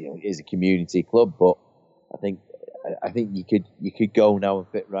obviously, it is a community club, but I think you could go now and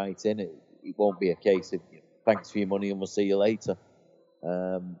fit right in. It won't be a case of thanks for your money and we'll see you later.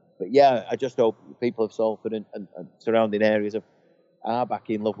 But yeah, I just hope people of Salford and surrounding areas are back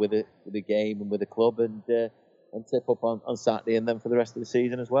in love with the game and with the club and tip up on Saturday and then for the rest of the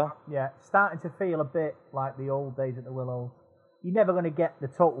season as well. Yeah, starting to feel a bit like the old days at the Willows. You're never going to get the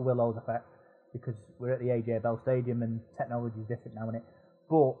total Willows effect because we're at the AJ Bell Stadium and technology is different now, isn't it?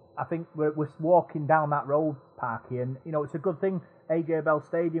 But I think we're walking down that road, Parky, and it's a good thing. AJ Bell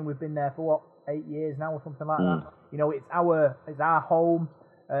Stadium, we've been there for 8 years now or something like that. It's our home.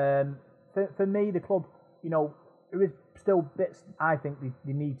 For me, the club, there is still bits I think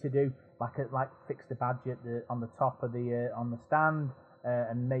they need to do, like fix the badge on the top of on the stand,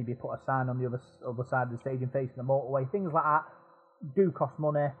 and maybe put a sign on the other side of the stadium facing the motorway. Things like that do cost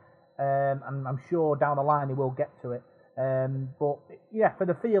money, and I'm sure down the line they will get to it. But yeah, for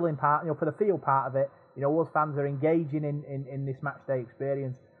the feeling part, for the feel part of it, us fans are engaging in this match day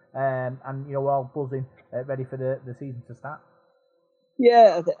experience, and we're all buzzing, ready for the season to start.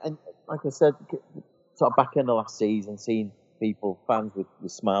 Yeah, and like I said, sort of back in the last season, seeing fans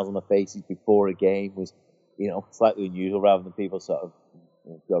with smiles on their faces before a game was, slightly unusual rather than people sort of,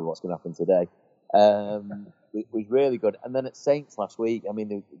 God, what's going to happen today. It was really good. And then at Saints last week, I mean,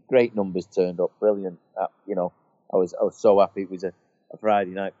 the great numbers turned up, brilliant. I was so happy. It was a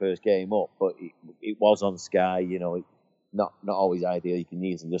Friday night first game up, but it was on Sky. Not always ideal. You can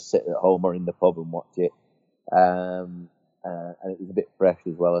easily just sit at home or in the pub and watch it. And it was a bit fresh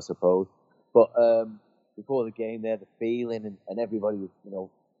as well, I suppose. But before the game, there, the feeling and everybody was,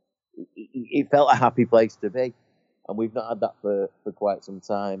 it felt a happy place to be. And we've not had that for quite some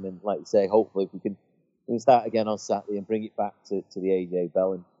time. And like you say, hopefully if we can start again on Saturday and bring it back to the AJ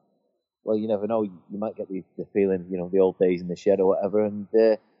Bell. And well, you never know, you might get the feeling, the old days in the shed or whatever. And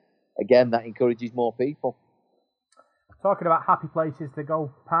again, that encourages more people. Talking about happy places to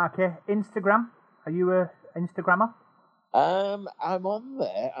go, Parky, Instagram. Are you a Instagrammer? I'm on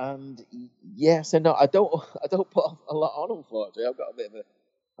there, and yes and no. I don't put a lot on, unfortunately. I've got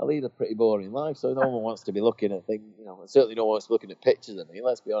I lead a pretty boring life, so no one wants to be looking at things. Certainly no one wants to be looking at pictures of me.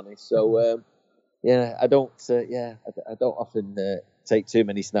 Let's be honest. So yeah, I don't. I don't often take too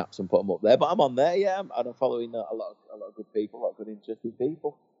many snaps and put them up there, but I'm on there. Yeah, and I'm following a lot of good people, a lot of good, interesting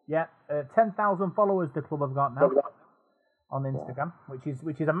people. Yeah, 10,000 followers the club have got now on Instagram,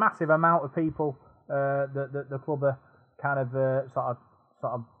 which is a massive amount of people that the club are kind of sort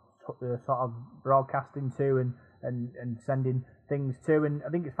of broadcasting to and sending things to, and I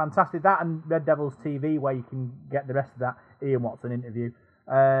think it's fantastic. That and Red Devils TV, where you can get the rest of that Ian Watson interview,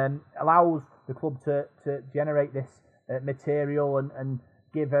 allows the club to generate this material and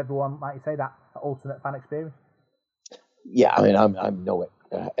give everyone, like you say, that ultimate fan experience. Yeah, I mean, I'm no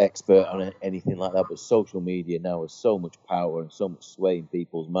expert on anything like that, but social media now has so much power and so much sway in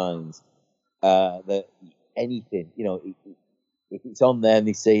people's minds that anything, if it's on there and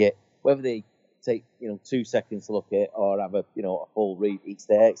they see it, whether they take 2 seconds to look at it or have a full read, it's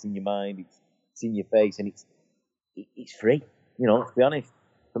there, it's in your mind, it's in your face, and it's free. Let's be honest.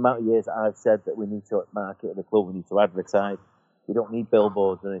 The amount of years that I've said that we need to market at the club, we need to advertise. We don't need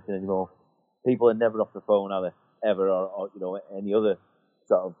billboards or anything anymore. People are never off the phone, are they? Ever, or any other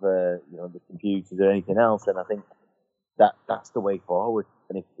sort of the computers or anything else. And I think that's the way forward.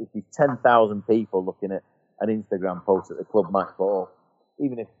 And if there's 10,000 people looking at an Instagram post at the club match ball,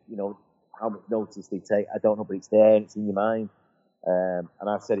 even if how much notice they take, I don't know, but it's there and it's in your mind. And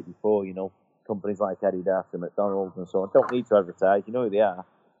I've said it before, companies like Adidas and McDonald's and so on don't need to advertise. You know who they are,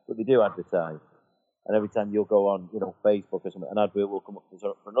 but they do advertise. And every time you'll go on, Facebook or something, an advert will come up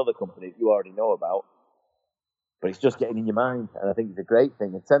for another company that you already know about. But it's just getting in your mind, and I think it's a great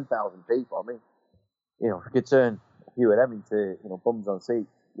thing. And 10,000 people, I mean, if we could turn a few of them into, bums on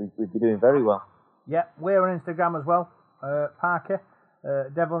seats, we'd be doing very well. Yeah, we're on Instagram as well, Parker,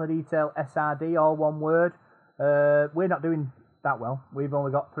 Devil in the Detail, SRD, all one word. We're not doing that well. We've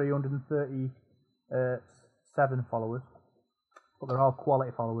only got 337 followers, but they're all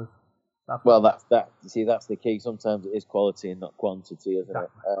quality followers. That's you see, that's the key. Sometimes it is quality and not quantity, isn't it?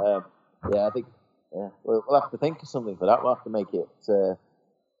 Yeah, I think. Yeah, we'll have to think of something for that. We'll have to make it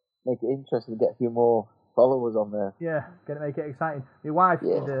interesting, get a few more followers on there. Yeah, make it exciting. My wife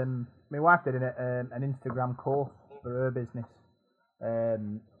did an Instagram course for her business,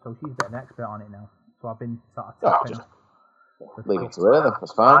 so she's an expert on it now. So I've been sort of tapping her. Leave it to her then.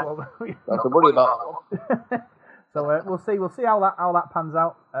 That's fine. Don't have to worry about that. So we'll see how that pans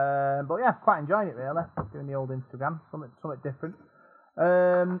out. But yeah, quite enjoying it really. Doing the old Instagram, something different.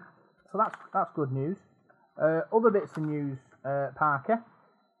 So that's good news. Other bits of news Parker.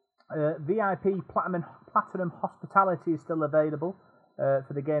 VIP Platinum Hospitality is still available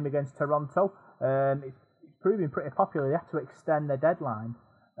for the game against Toronto. It's proving pretty popular. They had to extend their deadline.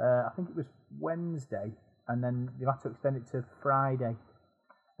 I think it was Wednesday, and then they've had to extend it to Friday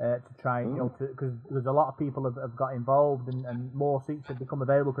to try, because there's a lot of people have got involved, and more seats have become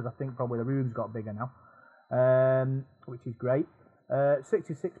available because I think probably the rooms got bigger now, which is great.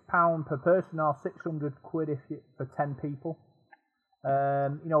 £66 per person or £600 for 10 people. I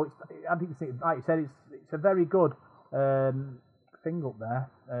think like you said, it's a very good thing up there.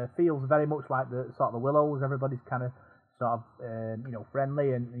 Feels very much like the sort of the Willows. Everybody's kind of sort of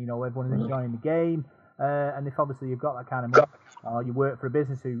friendly, and everyone is enjoying the game. And if obviously you've got that kind of money, or you work for a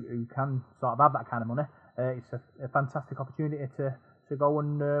business who can sort of have that kind of money, it's a fantastic opportunity to go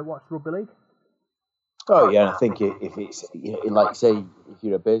and watch rugby league. Oh yeah, I think if it's like say if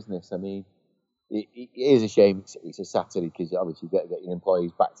you're a business, I mean, it is a shame it's a Saturday, because obviously you get your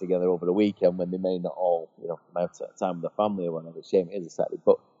employees back together over the weekend when they may not all have time with their family or whatever. It's a shame it is a Saturday,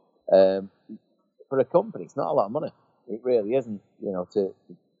 but for a company, it's not a lot of money. It really isn't.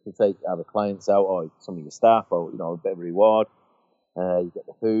 To take other clients out, or some of your staff, or a bit of a reward. You get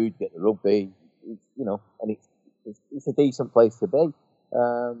the food, you get the rugby, and it's a decent place to be.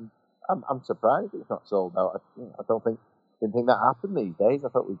 I'm surprised it's not sold out. I didn't think that happened these days. I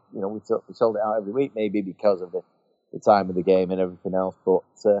thought we sold it out every week, maybe because of the time of the game and everything else. But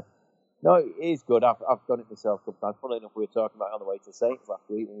no, it is good. I've done it myself sometimes. Funnily enough, we were talking about it on the way to Saints last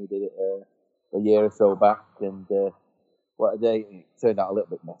week when we did it a year or so back, and what a day! It turned out a little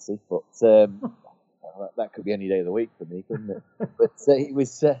bit messy, but that could be any day of the week for me, couldn't it? But it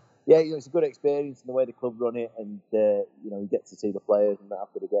was. It's a good experience in the way the club run it, and you get to see the players and that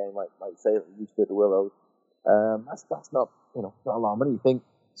after the game, like you say, like you used to at the Willows. That's not not a lot of money. You think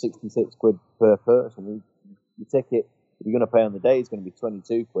 £66 per person. Your ticket, if you're going to pay on the day, is going to be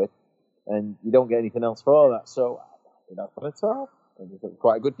 £22, and you don't get anything else for that. So that's what it's all. It's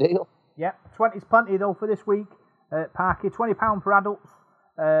quite a good deal. Yeah, 20's plenty though for this week. Parky, £20 for adults.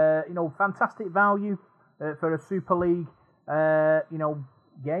 Fantastic value for a Super League.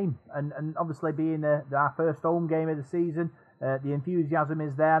 Game, and obviously being our first home game of the season, the enthusiasm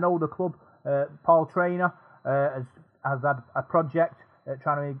is there. I know the club, Paul Traynor, has had a project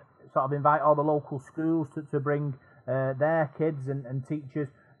trying to sort of invite all the local schools to bring their kids and teachers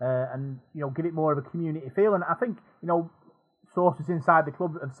and give it more of a community feel. And I think sources inside the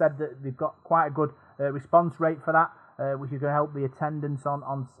club have said that they've got quite a good response rate for that, which is going to help the attendance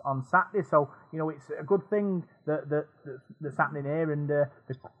on Saturday. So it's a good thing that's happening here, and the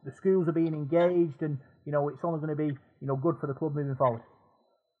schools are being engaged, and it's only going to be good for the club moving forward.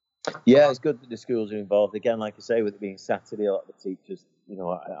 Yeah, it's good that the schools are involved again. Like I say, with it being Saturday, a lot of the teachers,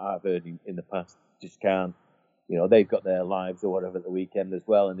 I've heard in the past, just can't. They've got their lives or whatever at the weekend as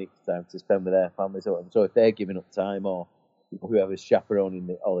well, and it's time to spend with their families or whatever. So if they're giving up time, or whoever's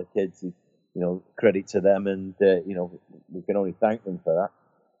chaperoning all the kids, credit to them, and we can only thank them for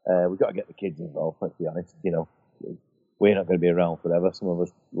that. We've got to get the kids involved. Let's be honest. We're not going to be around forever. Some of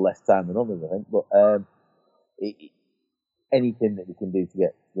us less time than others, I think. But anything that we can do to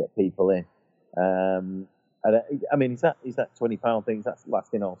get people in. I mean, is that £20 thing? That's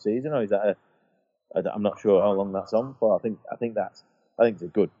lasting all season, or is that I'm not sure how long that's on for. I think it's a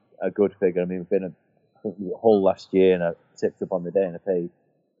good figure. I mean, we've been the whole last year, and I tipped up on the day, and I think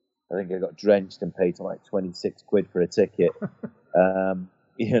I got drenched and paid like £26 for a ticket.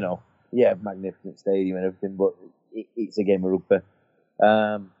 Magnificent stadium and everything, but it's a game of rugby.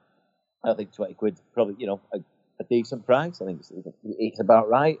 I think £20 is probably a decent price. I think it's about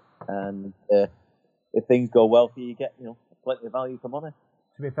right, and if things go well for you, get plenty of value for money.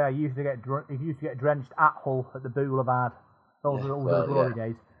 To be fair, you used to get drenched at Hull at the Boulevard. Those were the glory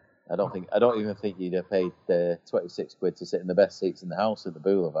days. I don't even think you'd have paid £26 to sit in the best seats in the house at the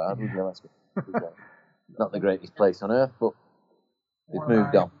Boulevard. That's not the greatest place on earth, but they've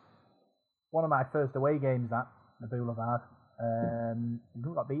moved on. One of my first away games at the Boulevard.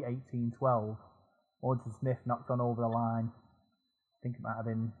 We got beat 18-12. Audrey Smith knocked on over the line. I think it might have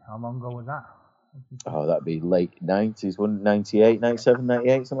been, how long ago was that? Oh, that'd be late 90s, wouldn't it? 98, 97,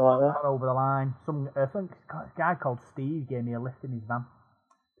 98, something like that. Got over the line. I think a guy called Steve gave me a lift in his van.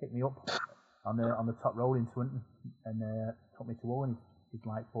 Picked me up on the top road in Swinton, and took me to Owen. He's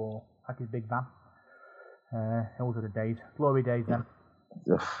like his big van. Those are the days, glory days then.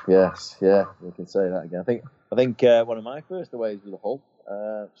 Yes, yeah, we can say that again. I think one of my first aways was Hull.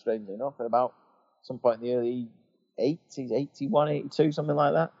 Strangely enough, at about some point in the early 80s, 81, 82, something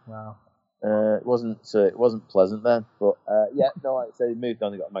like that. Wow. It wasn't pleasant then, but like I say, they moved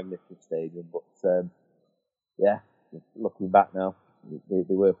on. They got a magnificent stadium, but looking back now, they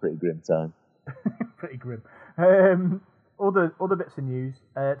were pretty grim times. Pretty grim. Other bits of news.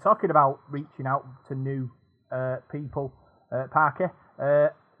 Talking about reaching out to new people, Parker.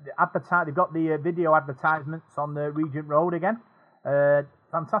 They've got the video advertisements on the Regent Road again.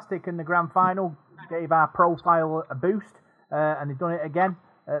 Fantastic in the grand final. Gave our profile a boost, and they've done it again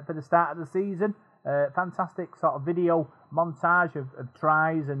for the start of the season. Fantastic sort of video montage of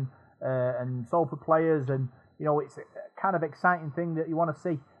tries and Salford players, and it's a kind of exciting thing that you want to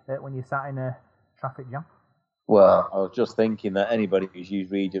see when you're sat in a traffic jam. Well, I was just thinking that anybody who's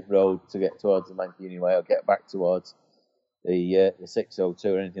used Regent Road to get towards the Manchester Union Way or get back towards the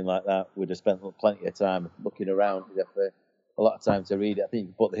 602 or anything like that would have spent plenty of time looking around. You'd have a lot of time to read it. I think you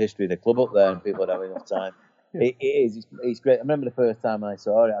can put the history of the club up there and people would have enough time. Yeah. It's great. I remember the first time I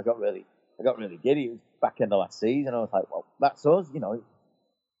saw it, I got really giddy. It was back in the last season. I was like, well, that's us,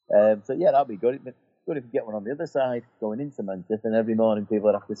 So yeah, that'd be good. It'd be good if you get one on the other side going into Manchester, and every morning people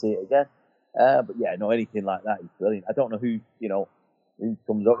would have to see it again. But yeah, no, anything like that is brilliant. I don't know who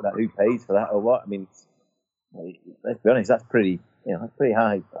comes up with that, who pays for that or what. I mean, let's be honest, that's pretty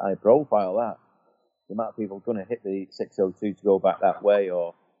high profile. That the amount of people going to hit the 602 to go back that way,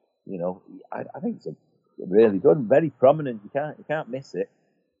 or I think it's a really good and very prominent. You can't miss it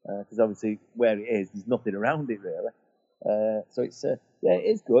because obviously where it is, there's nothing around it really. So it's it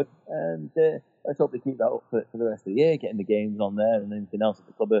is good, and let's hope they keep that up for the rest of the year, getting the games on there and anything else that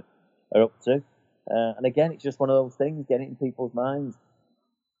the club are up to. And again, it's just one of those things, getting it in people's minds.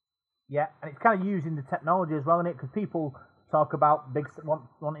 Yeah, and it's kind of using the technology as well, isn't it? Because people talk about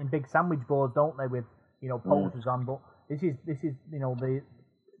wanting big sandwich boards, don't they, with posters on. But this is the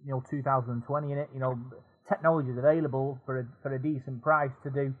 2020, innit? Technology is available for a decent price to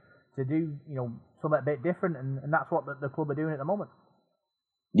do something a bit different, and that's what the club are doing at the moment.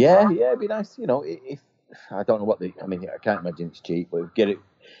 Yeah, it'd be nice. If I don't know what I can't imagine it's cheap, but get it,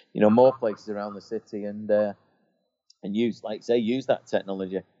 more places around the city and use, like say, use that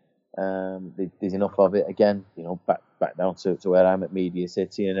technology. There's enough of it again, back down to where I'm at Media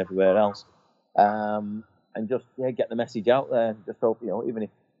City and everywhere else, and just get the message out there. Just hope even if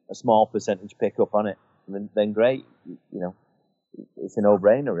a small percentage pick up on it, then great. It's a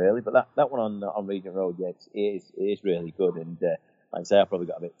no-brainer really. But that one on Regent Road, yeah, it is really good. And like I say, I probably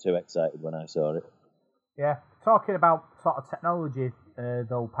got a bit too excited when I saw it. Yeah, talking about sort of technology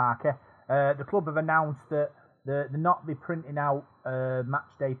though, Parker, the club have announced that they're not be printing out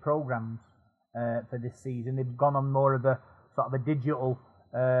match day programmes for this season. They've gone on more of a sort of a digital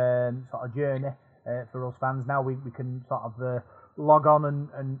sort of journey for us fans. Now we can sort of log on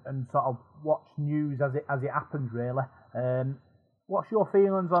and sort of watch news as it happens really. What's your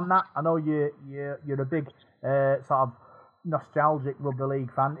feelings on that? I know you're a big sort of nostalgic rugby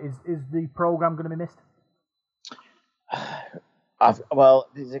league fan. Is the programme going to be missed? I've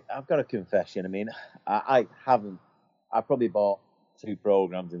got a confession. I mean, I've probably bought 2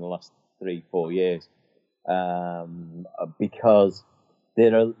 programmes in the last 3-4 years because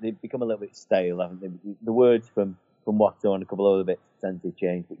they've become a little bit stale, haven't they? The words from Watto and a couple of other bits tend to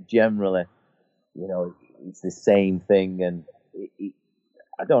change, but generally, it's the same thing. And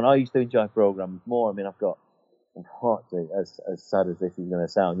I don't know. I used to enjoy programmes more. I mean, I've got, unfortunately, as sad as this is going to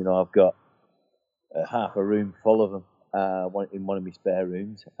sound, I've got half a room full of them. In one of my spare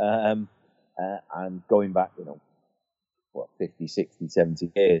rooms, and going back, 50, 60,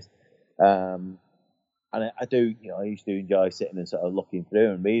 70 years, and I do, I used to enjoy sitting and sort of looking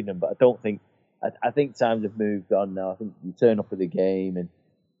through and reading them, but I don't think, I think times have moved on now. I think you turn up at the game and,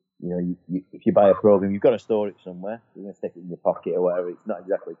 if you buy a program, you've got to store it somewhere. You're going to stick it in your pocket or whatever. It's not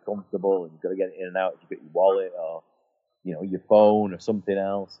exactly comfortable, and you've got to get it in and out if you've got your wallet or, your phone or something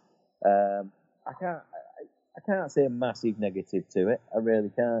else. I can't say a massive negative to it. I really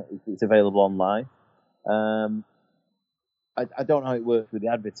can't. It's available online. I don't know how it works with the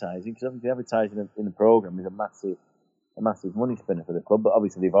advertising, because obviously advertising in the programme is a massive money spinner for the club, but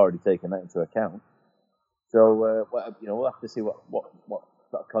obviously they've already taken that into account. So we'll have to see what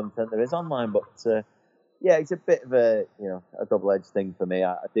sort of content there is online. But yeah, it's a bit of a double-edged thing for me.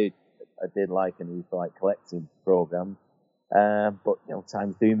 I did like and used to like collecting programmes. But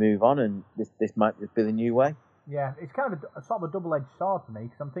times do move on, and this might just be the new way. Yeah, it's kind of a sort of a double-edged sword for me,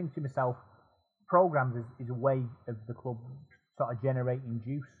 because I'm thinking to myself, programmes is a way of the club sort of generating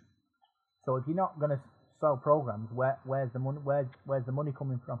juice. So if you're not going to sell programmes, where's the money? Where's the money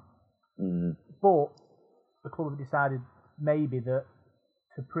coming from? Mm. But the club have decided maybe that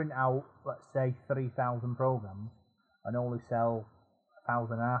to print out, let's say, 3,000 programmes and only sell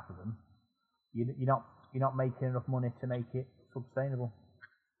 1,500 of them, you're not making enough money to make it sustainable.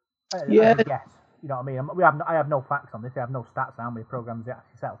 Yeah. Yes. You know what I mean? I have no facts on this. I have no stats on how many programs they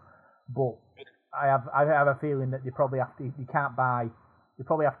actually sell, but I have a feeling that they probably have to. You can't buy. You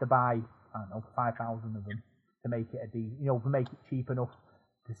probably have to buy, I don't know, 5,000 of them to make it to make it cheap enough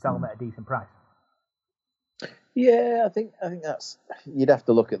to sell them at a decent price. Yeah, I think that's, you'd have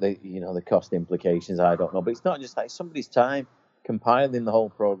to look at the the cost implications. I don't know, but it's not just like somebody's time compiling the whole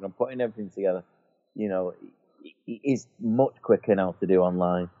program, putting everything together. It is much quicker now to do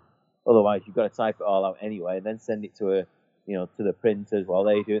online. Otherwise, you've got to type it all out anyway, and then send it to to the printers while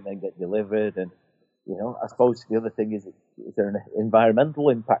they do it, and then get delivered. And I suppose the other thing is there an environmental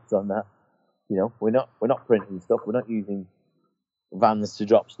impact on that? We're not printing stuff. We're not using vans to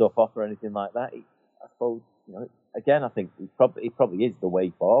drop stuff off or anything like that. I suppose again, I think it probably is the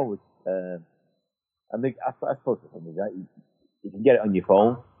way forward. I suppose the thing is that you can get it on your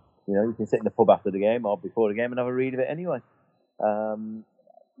phone. You can sit in the pub after the game or before the game and have a read of it anyway.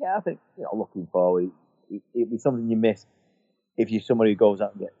 I think looking forward, it'd be something you miss if you're somebody who goes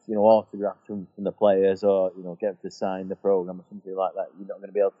out and gets autographs from the players or get them to sign the program or something like that. You're not going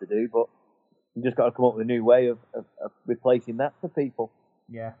to be able to do, but you just got to come up with a new way of replacing that for people.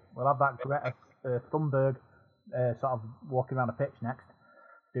 Yeah, we'll have that Greta Thunberg sort of walking around the pitch next,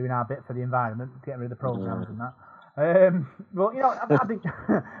 doing our bit for the environment, getting rid of the programs and that. Well, I think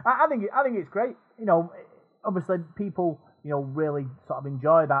I think it's great. Obviously people really sort of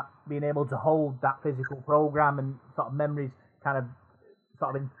enjoy that, being able to hold that physical program and sort of memories kind of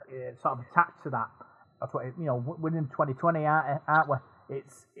sort of attached to that. That's what we're in 2020, aren't we?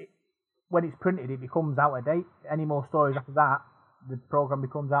 When it's printed, it becomes out of date. Any more stories after that, the program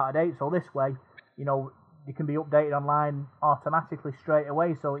becomes out of date. So this way, they can be updated online automatically straight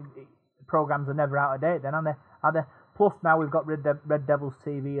away. So programs are never out of date then, are they? Plus now we've got Red Devils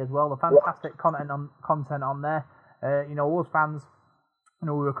TV as well. The fantastic content on there. Us fans, we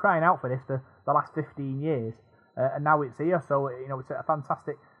were crying out for this for the last 15 years, and now it's here. So it's a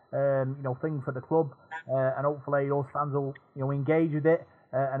fantastic thing for the club, and hopefully us fans will engage with it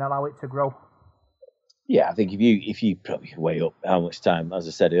and allow it to grow. Yeah, I think if you probably weigh up how much time, as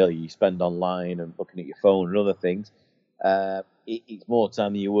I said earlier, you spend online and looking at your phone and other things, it's more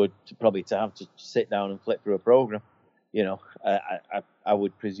time than you would to have to sit down and flip through a program. I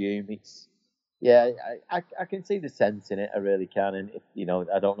would presume it's. Yeah, I can see the sense in it. I really can, and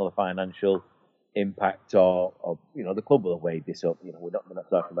I don't know the financial impact or the club will have weighed this up. We're not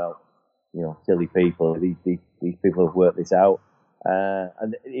talking about silly people. These people have worked this out,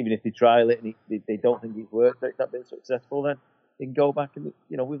 and even if they trial it and they don't think it's worked, it's not been successful, then they can go back and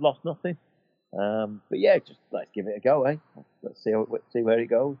we've lost nothing. But yeah, just let's give it a go, eh? Let's see where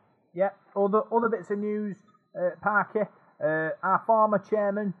it goes. Yeah. Other bits of news, Parker. Our former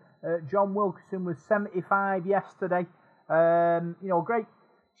chairman, John Wilkinson, was 75 yesterday. Great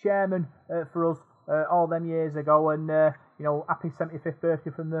chairman for us all them years ago, and happy 75th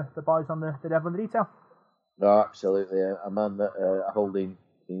birthday from the boys on the Devil in the Detail. No, absolutely, a man that I hold in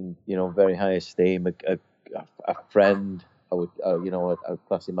very high esteem, a friend. I would I'd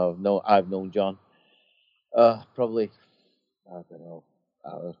class him. I've known John probably, I don't know,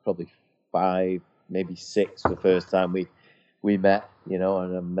 I was probably 5, maybe 6 the first time we met, and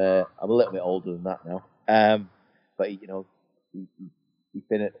I'm a little bit older than that now. But he's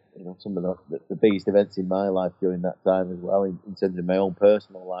been at some of the biggest events in my life during that time as well, in terms of my own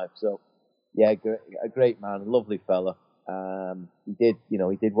personal life. So yeah, a great man, a lovely fella. He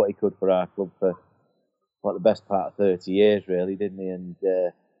did what he could for our club for the best part of 30 years, really, didn't he? And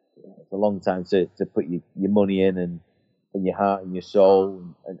it's a long time to put your money in and your heart and your soul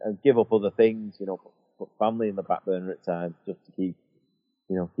and give up other things, put family in the back burner at times just to keep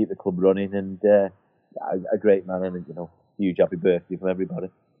the club running. And a great man, and huge happy birthday from everybody.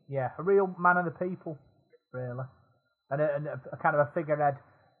 Yeah, a real man of the people, really, and a kind of a figurehead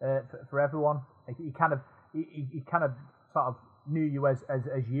for everyone. He kind of sort of knew you as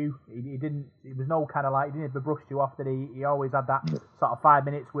you. He was no kind of like, he didn't ever brush you off. That he always had that sort of 5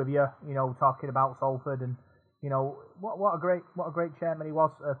 minutes with you, talking about Salford, and what a great chairman he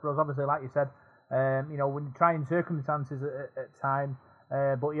was for us. Obviously, like you said, when trying circumstances at times,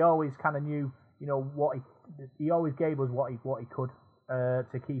 but he always kind of knew, what he always gave us what he could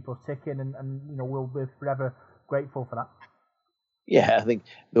to keep us ticking, and we'll be forever grateful for that. Yeah, I think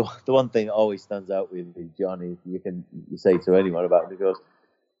the one thing that always stands out with John is you say to anyone about him, he goes,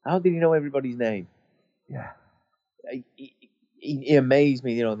 "How did he know everybody's name?" Yeah, he amazed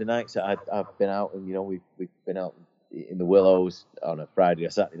me. The nights that I've been out, and we've been out in the Willows on a Friday or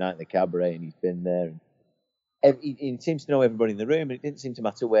Saturday night in the cabaret, and he's been there. And he seems to know everybody in the room, and it didn't seem to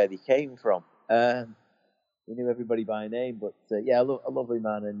matter where they came from. we knew everybody by name. But yeah, a lovely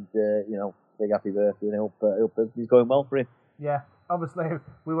man, and you know, big happy birthday, and I hope everything's going well for him. Yeah, obviously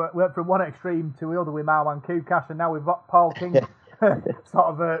we went from one extreme to the other with Marwan Kukash, and now we've got Paul King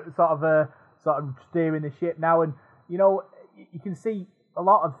sort of steering the ship now, and you know, you can see a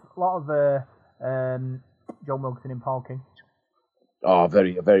lot of Joe Wilkinson in Paul King. Oh,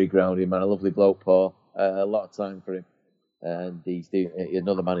 very grounded man, a lovely bloke, Paul. A lot of time for him, and he's doing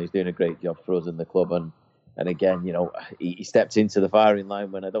another man who's doing a great job for us in the club, and again, you know, he stepped into the firing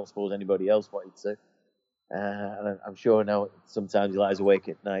line when I don't suppose anybody else wanted to. And I'm sure now sometimes he lies awake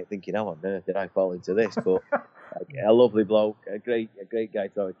at night thinking, how on earth did I fall into this? But a lovely bloke, a great guy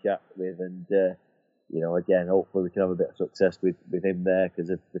to have a chat with, and you know, again, hopefully we can have a bit of success with him there because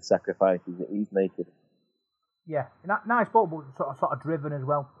of the sacrifices that he's making. Yeah, nice bloke, but sort of driven as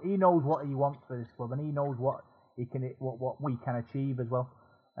well. He knows what he wants for this club, and he knows what we can achieve as well.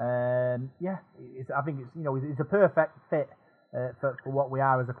 Yeah, I think it's a perfect fit for what we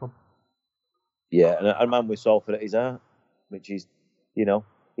are as a club. Yeah, and a man with Salford at his heart, which is, you know,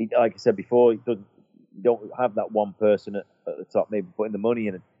 like I said before, you don't have that one person at the top maybe putting the money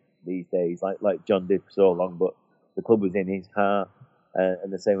in it these days, like John did for so long, but the club was in his heart,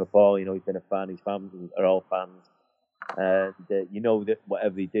 and the same with Paul. You know, he's been a fan, his fans are all fans, and you know that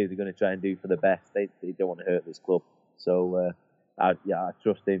whatever they do, they're going to try and do for the best. They don't want to hurt this club, so I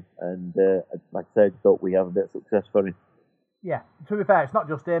trust him, and like I said, hope we have a bit of success for him. Yeah, to be fair, it's not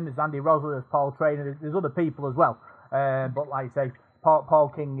just him. There's Andy Rosler, there's Paul Trainer, there's other people as well. But like I say,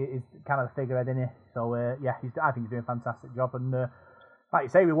 Paul King is kind of the figurehead in here. So yeah, I think he's doing a fantastic job. And like you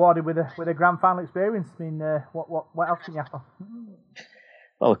say, rewarded with a grand final experience. I mean, what else can you ask for?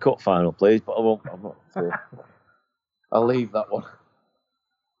 Well, a cup final, please, but I'm not. I'll leave that one.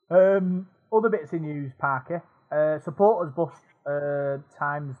 Other bits in news, Parker. Supporters bus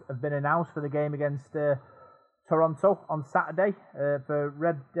times have been announced for the game against Toronto on Saturday for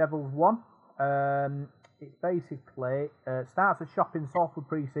Red Devils 1. It basically starts at Shopping Salford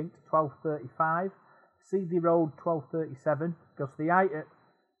Precinct 12:35, Seedley Road 12:37, goes to the Height at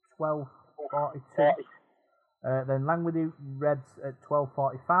 12:42, then Langworthy Reds at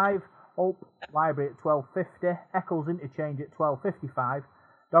 12:45, Hope Library at 12:50, Eccles Interchange at 12:55,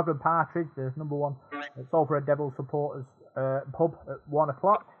 Dog and Partridge, the number one Salford Red Devils supporters pub at 1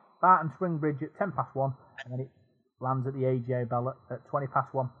 o'clock, Barton Springbridge at 1:10, and then it lands at the AJ Bell at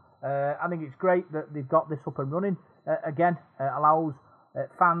 1:20. I think it's great that they've got this up and running. Again, allows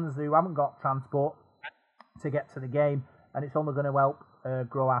fans who haven't got transport to get to the game, and it's only going to help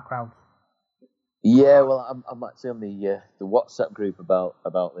grow our crowds. Yeah, well, I'm actually on the WhatsApp group about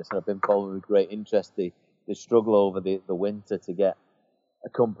this, and I've been following with great interest the struggle over the winter to get a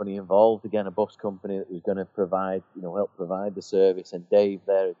company involved, again, a bus company that was going to provide, help provide the service, and Dave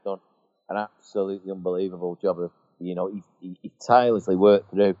there has done an absolutely unbelievable job of, he tirelessly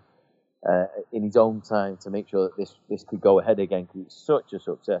worked through in his own time to make sure that this could go ahead again, because it's such a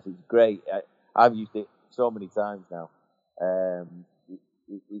success. It's great. I've used it so many times now.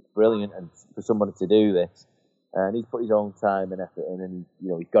 It's brilliant, and for somebody to do this, and he's put his own time and effort in, and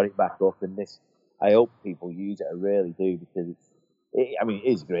he's got it back up. And this, I hope people use it. I really do, because it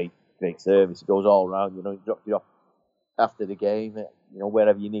is great service. It goes all around. It drops you off after the game,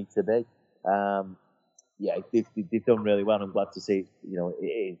 wherever you need to be. Yeah, they've done really well. I'm glad to see it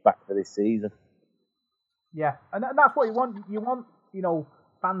is back for this season. Yeah, and that's what you want. You want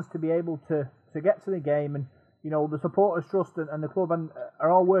fans to be able to get to the game, and the supporters trust and the club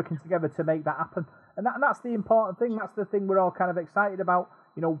are all working together to make that happen. And that's the important thing. That's the thing we're all kind of excited about.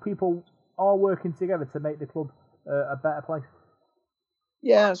 People all working together to make the club a better place.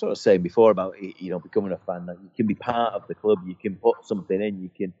 Yeah, that's what I was saying before about becoming a fan. That you can be part of the club. You can put something in. You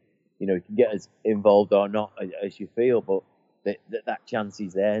can get as involved or not as you feel, but that chance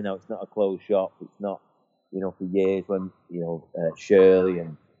is there now. It's not a closed shop. It's not for years when Shirley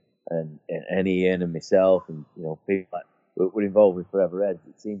and Ian and myself and people like were involved with Forever Reds.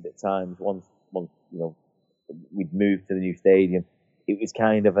 It seemed at times once we'd moved to the new stadium, it was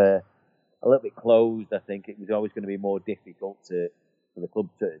kind of a little bit closed. I think it was always going to be more difficult for the club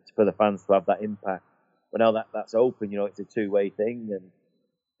for the fans to have that impact. But now that's open, it's a two-way thing, and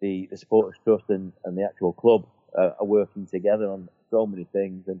the supporters trust and the actual club are working together on so many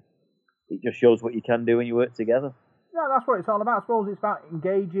things, and it just shows what you can do when you work together. Yeah, that's what it's all about. I suppose it's about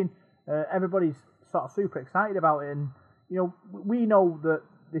engaging. Everybody's sort of super excited about it, and we know that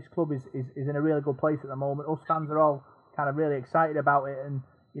this club is in a really good place at the moment. Us fans are all kind of really excited about it, and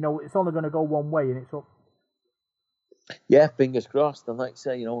it's only going to go one way, and it's up. Yeah, fingers crossed. And like I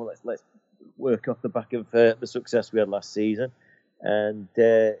say, let's work off the back of the success we had last season, and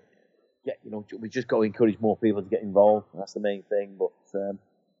we just got to encourage more people to get involved. That's the main thing. But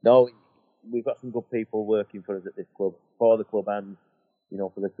no, we've got some good people working for us at this club, for the club, and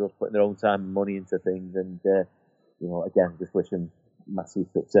for the trust, putting their own time and money into things. And again, just wish them massive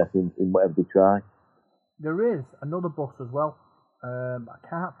success in whatever they try. There is another bus as well. I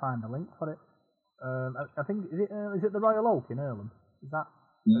can't find the link for it. I think is it the Royal Oak in Earlham? Is that?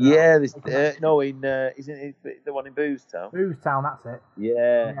 Yeah, isn't it the one in Boozetown? Boozetown, that's it.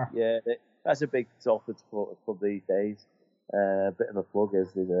 Yeah. That's a big Salford supporters club these days. Bit of a plug,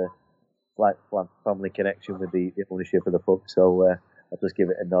 as there's a slight family connection with the ownership of the pub, so I'll just give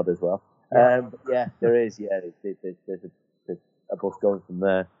it a nod as well. But there is. There's a bus going from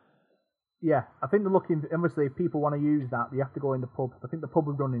there. Yeah, I think they're looking. Obviously, if people want to use that, you have to go in the pub. I think the pub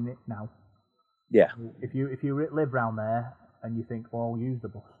is running it now. Yeah. If you live round there and you think, well, I'll use the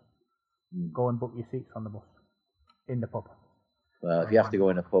bus, go and book your seats on the bus in the pub. Well, if you have to go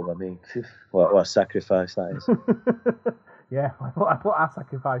in a pub, I mean, what a sacrifice that is. Yeah, what a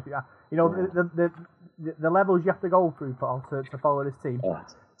sacrifice. The levels you have to go through, Paul, to follow this team. Oh,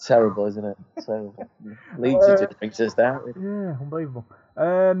 it's terrible, isn't it? So leads you to drinks us down. Yeah, unbelievable.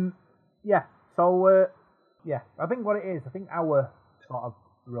 I think what it is, I think our sort of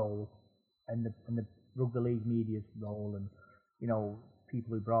role and the rugby league media's role, and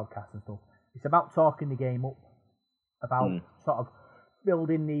people who broadcast and stuff, it's about talking the game up, about sort of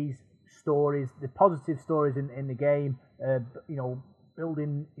building these stories, the positive stories in the game,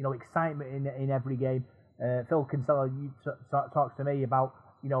 building excitement in every game. Phil Kinsella talks to me about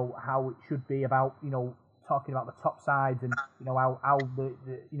how it should be about talking about the top sides, and how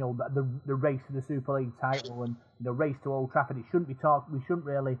the race to the Super League title and the race to Old Trafford. It shouldn't be talked. We shouldn't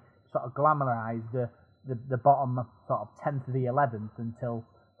really sort of glamorise the bottom sort of 10th to the 11th until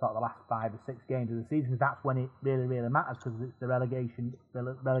sort of the last 5 or 6 games of the season, because that's when it really matters, because it's the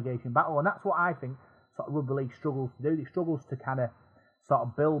relegation battle, and that's what I think sort of rugby league struggles to do. It struggles to kind of sort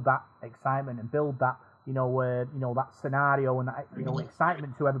of build that excitement and build that that scenario and that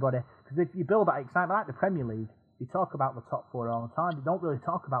excitement to everybody. Because if you build that excitement, like the Premier League, you talk about the top 4 all the time. You don't really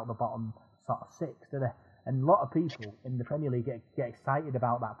talk about the bottom sort of 6, do they? And a lot of people in the Premier League get excited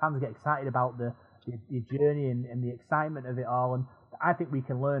about that. Fans get excited about the journey and the excitement of it all. And I think we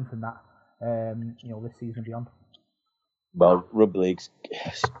can learn from that, this season and beyond. Well, rugby league's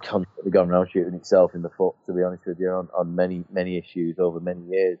constantly gone around shooting itself in the foot, to be honest with you, on many issues over many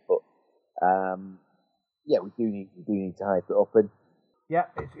years. But we do need to hype it up. And yeah,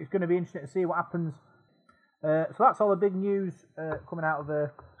 it's going to be interesting to see what happens. So that's all the big news coming out of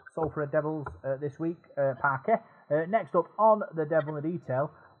Salford Red Devils this week, Parquet. Next up on the Devil in the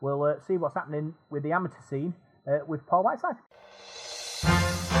Detail, we'll see what's happening with the amateur scene with Paul Whiteside.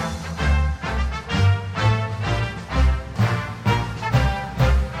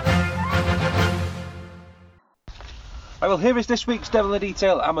 Right, well, here is this week's Devil in the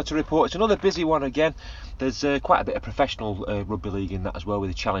Detail amateur report. It's another busy one again. There's quite a bit of professional rugby league in that as well,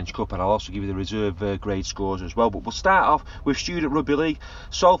 with the Challenge Cup, and I'll also give you the reserve grade scores as well. But we'll start off with Student Rugby League.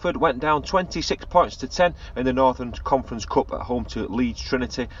 Salford went down 26 points to 10 in the Northern Conference Cup at home to Leeds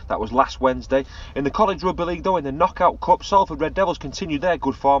Trinity. That was last Wednesday. In the College Rugby League, though, in the Knockout Cup, Salford Red Devils continued their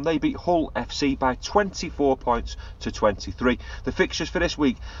good form. They beat Hull FC by 24 points to 23. The fixtures for this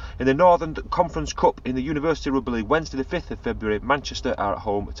week: in the Northern Conference Cup in the University Rugby League, Wednesday the 5th of February, Manchester are at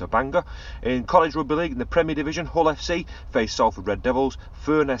home to Bangor. In College Rugby League, in the Premier Division, Hull FC face Salford Red Devils,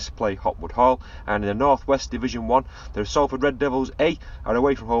 Furness play Hotwood Hall, and in the North West Division 1, the Salford Red Devils A are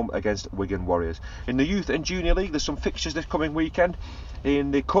away from home against Wigan Warriors. In the Youth and Junior League, there's some fixtures this coming weekend.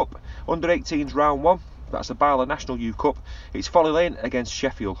 In the Cup, Under-18s Round 1, that's the Barla National Youth Cup. It's Folly Lane against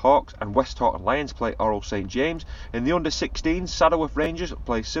Sheffield Hawks, and West Horton Lions play Orrell St James. In the Under-16s, Saddleworth Rangers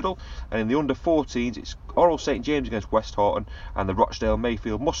play Siddle, and in the Under-14s, it's Orrell St James against West Horton, and the Rochdale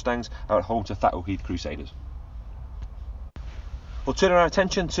Mayfield Mustangs are at home to Thettle Heath Crusaders. We'll turn our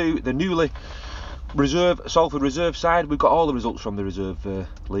attention to the newly Salford reserve side. We've got all the results from the reserve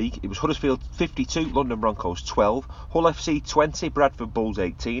league. It was Huddersfield 52, London Broncos 12, Hull FC 20, Bradford Bulls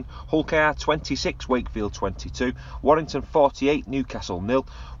 18, Hull KR 26, Wakefield 22, Warrington 48, Newcastle 0,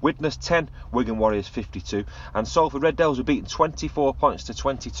 Widnes 10, Wigan Warriors 52, and Salford Red Devils were beaten 24 points to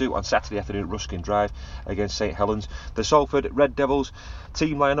 22 on Saturday afternoon at Ruskin Drive against St Helens. The Salford Red Devils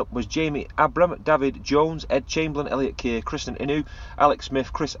team lineup was Jamie Abram, David Jones, Ed Chamberlain, Elliot Keir, Kristen Inu, Alex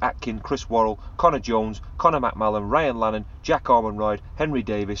Smith, Chris Atkin, Chris Worrell, Connor Jones, Connor McMallen, Ryan Lannon, Jack Ormonroyd, Henry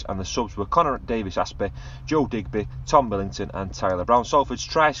Davis, and the subs were Connor Davis-Aspey, Joe Digby, Tom Billington and Tyler Brown. Salford's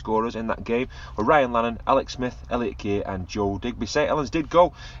try scorers in that game were Ryan Lannon, Alex Smith, Elliot Keir and Joe Digby. St Helens did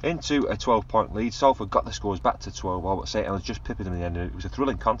go into a 12-point lead. Salford got the scores back to 12, but St Helens just pipped them in the end. It was a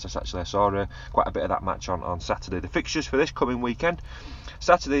thrilling contest actually. I saw quite a bit of that match on Saturday. The fixtures for this coming weekend: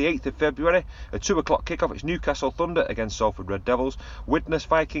 Saturday the 8th of February, a 2 o'clock kickoff. It's Newcastle Thunder against Salford Red Devils. Widnes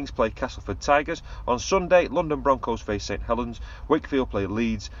Vikings play Castleford Tigers. On Sunday, London Broncos face St Helens. Wakefield play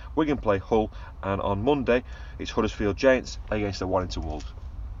Leeds. Wigan play Hull. And on Monday, it's Huddersfield Giants against the Warrington Wolves.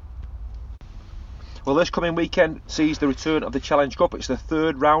 Well, this coming weekend sees the return of the Challenge Cup. It's the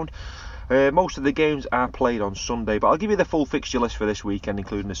third round. Most of the games are played on Sunday, but I'll give you the full fixture list for this weekend,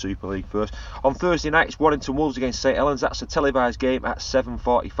 including the Super League first. On Thursday night, it's Warrington Wolves against St Helens. That's a televised game at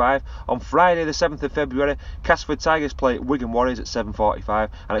 7:45. On Friday, the 7th of February, Castleford Tigers play Wigan Warriors at 7:45,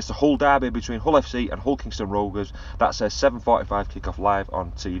 and it's the Hull derby between Hull FC and Hull Kingston Rovers. That's a 7:45 kickoff live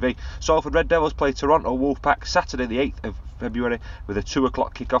on TV. Salford Red Devils play Toronto Wolfpack Saturday, the 8th of February, with a 2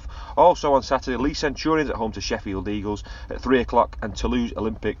 o'clock kickoff. Also on Saturday, Leeds Centurions at home to Sheffield Eagles at 3 o'clock, and Toulouse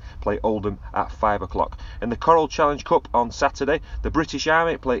Olympic play Oldham at 5 o'clock. In the Coral Challenge Cup on Saturday, the British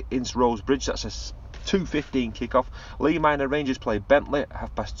Army play Ince Rose Bridge. That's a 2:15 kickoff. Lee Minor Rangers play Bentley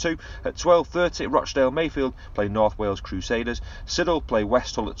at 2:30. At 12:30, Rochdale Mayfield play North Wales Crusaders. Siddle play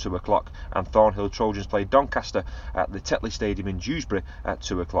West Hull at 2 o'clock, and Thornhill Trojans play Doncaster at the Tetley Stadium in Dewsbury at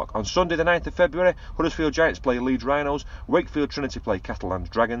 2 o'clock. On Sunday the 9th of February, Huddersfield Giants play Leeds Rhinos. Wakefield Trinity play Catalans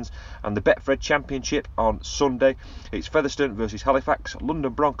Dragons. And the Betfred Championship on Sunday, it's Featherstone versus Halifax.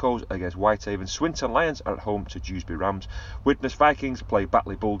 London Broncos against Whitehaven. Swinton Lions are at home to Dewsbury Rams. Widnes Vikings play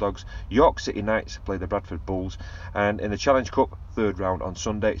Batley Bulldogs. York City Knights play the Bradford Bulls. And in the Challenge Cup third round on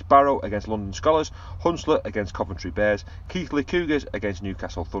Sunday, it's Barrow against London Scholars, Hunslet against Coventry Bears, Keighley Cougars against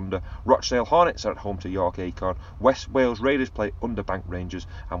Newcastle Thunder, Rochdale Hornets are at home to York Acorn, West Wales Raiders play Underbank Rangers,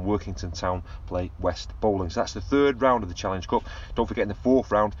 and Workington Town play West Bowling. So that's the third round of the Challenge Cup. Don't forget, in the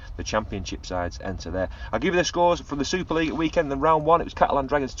fourth round, the Championship sides enter there. I'll give you the scores from the Super League at weekend. In round 1, it was Catalan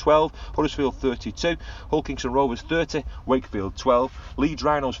Dragons 12, Huddersfield 32, Hull Kingston Rovers 30, Wakefield 12, Leeds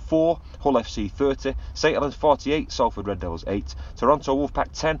Rhinos 4, Hull FC 30, St Helens 48, Salford Red Devils 8, Toronto Wolfpack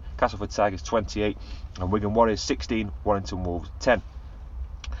 10, Castleford Tigers 28, and Wigan Warriors 16, Warrington Wolves 10.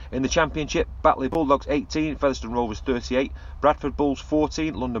 In the Championship, Batley Bulldogs 18, Featherstone Rovers 38, Bradford Bulls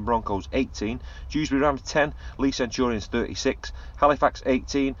 14, London Broncos 18, Dewsbury Rams 10, Leeds Centurions 36, Halifax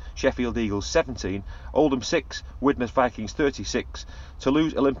 18, Sheffield Eagles 17, Oldham 6, Widnes Vikings 36,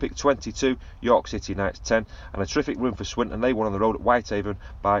 Toulouse Olympic 22, York City Knights 10, and a terrific win for Swinton. They won on the road at Whitehaven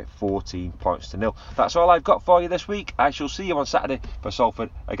by 14 points to 0. That's all I've got for you this week. I shall see you on Saturday for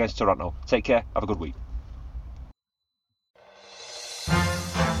Salford against Toronto. Take care, have a good week.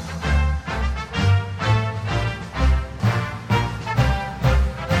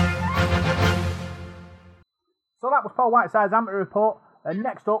 So that was Paul Whiteside's amateur report. And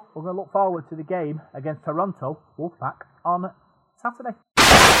next up, we're going to look forward to the game against Toronto Wolfpack on Saturday.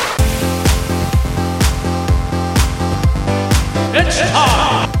 It's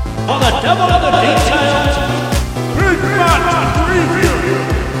time for the Devil in the Details Big Match Review.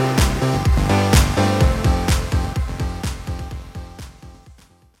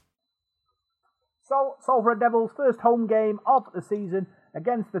 So, Salford Devils' first home game of the season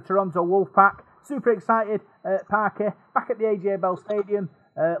against the Toronto Wolfpack. Super excited at Parker, back at the AJ Bell Stadium.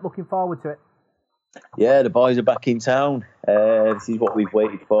 Looking forward to it. Yeah, the boys are back in town. This is what we've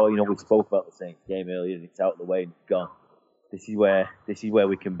waited for. You know, we spoke about the Saints game earlier, and it's out of the way and it's gone. This is where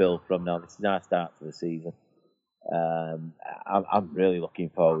we can build from now. This is our start to the season. I'm really looking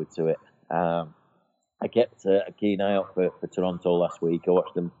forward to it. I kept a keen eye out for Toronto last week. I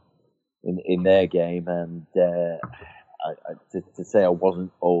watched them in their game, and to say I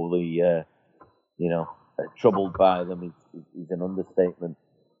wasn't overly troubled by them is an understatement.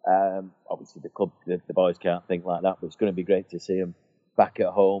 Obviously, the club, the boys can't think like that, but it's going to be great to see them back at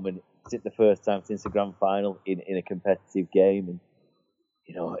home, and it's the first time since the grand final in a competitive game, and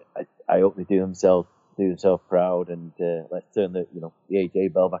you know, I hope they do themselves proud, and let's turn the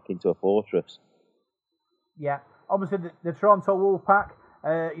AJ Bell back into a fortress. Yeah, obviously the Toronto Wolfpack,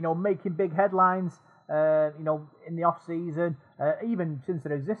 making big headlines. In the off season, even since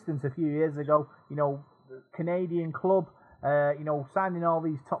their existence a few years ago, Canadian club, signing all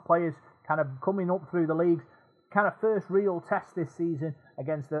these top players, kind of coming up through the leagues, kind of first real test this season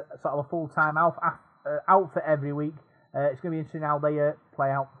against a sort of a full-time outfit every week. It's going to be interesting how they play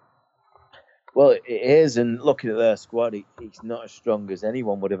out. Well, it is, and looking at their squad, it's not as strong as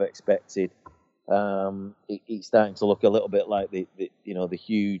anyone would have expected It's starting to look a little bit like the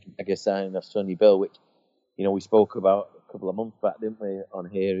huge mega signing of Sonny Bill, which we spoke about a couple of months back, didn't we, on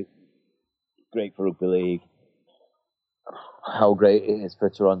here? Great for rugby league. How great it is for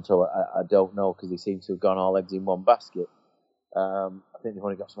Toronto, I don't know, because they seem to have gone all eggs in one basket. I think they've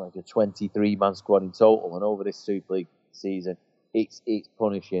only got something like a 23-man squad in total, and over this Super League season, it's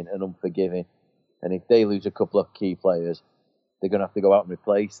punishing and unforgiving. And if they lose a couple of key players, they're going to have to go out and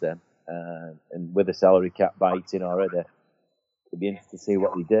replace them. And with the salary cap biting already, it'll be interesting to see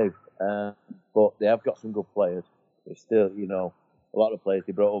what they do. But they have got some good players. There's still, a lot of players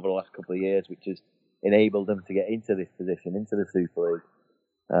they brought over the last couple of years, which has enabled them to get into this position, into the Super League.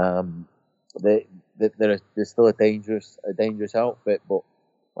 They're still a dangerous outfit. But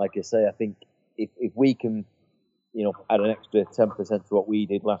like I say, I think if we can, add an extra 10% to what we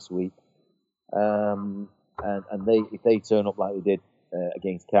did last week, and if they turn up like they did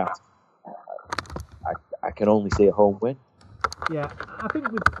against Cats, I can only see a home win. Yeah, I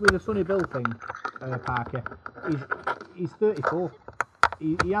think with the Sonny Bill thing, Parker, he's 34.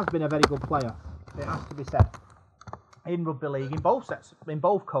 He has been a very good player. It has to be said in rugby league, in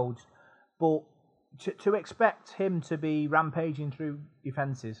both codes. But to expect him to be rampaging through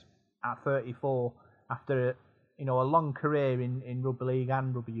defences at 34 after a long career in rugby league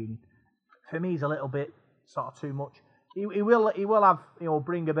and rugby union, for me is a little bit sort of too much. He will have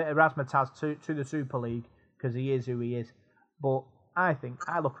bring a bit of razzmatazz to the Super League because he is who he is. But I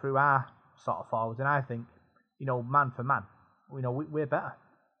look through our sort of forwards and I think man for man, we're better.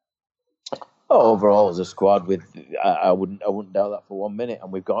 Oh, overall as a squad, I wouldn't doubt that for 1 minute.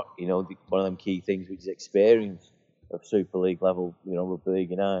 And we've got one of them key things, which is experience of Super League level rugby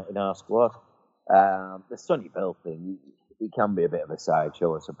league in our squad. The Sonny Bill thing, it can be a bit of a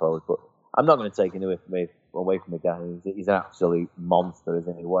sideshow, I suppose, but I'm not going to take anything away from the guy. He's an absolute monster,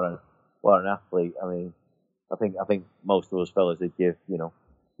 isn't he? What an athlete! I mean, I think most of those fellas would give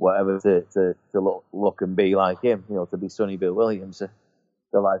whatever to look and be like him. To be Sonny Bill Williams,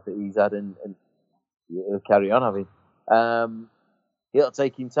 the life that he's had, and he'll carry on having. It'll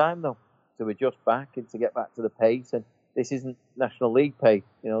take him time though to adjust back and to get back to the pace. And this isn't National League pace,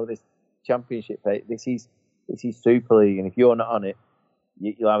 this Championship pace. This is Super League, and if you're not on it,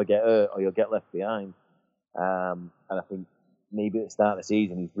 you'll either get hurt or you'll get left behind. And I think maybe at the start of the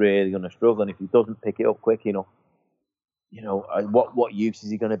season he's really going to struggle, and if he doesn't pick it up quick enough, what use is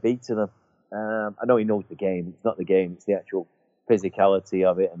he going to be to them? I know he knows the game. It's not the game; it's the actual physicality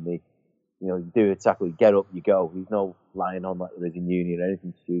of it, and you do a tackle, you get up, you go. He's no lying on like there is in uni or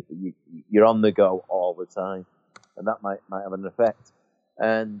anything stupid. You're on the go all the time, and that might have an effect.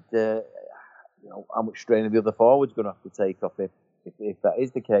 And how much strain are the other forwards going to have to take off if that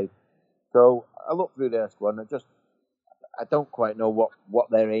is the case? So I look through their squad, and I don't quite know what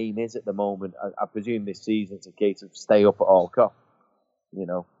their aim is at the moment. I presume this season it's a case of stay up at all costs.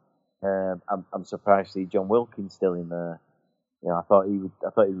 I'm surprised to see John Wilkins still in there. I thought he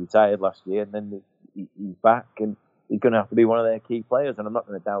retired last year, and then he's back, and he's going to have to be one of their key players. And I'm not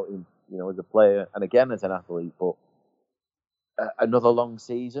going to doubt him, as a player and again as an athlete. But another long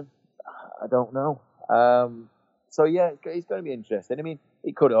season, I don't know. So yeah, it's going to be interesting. I mean,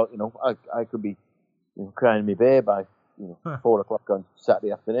 it could, I could be crying my beer by 4 o'clock on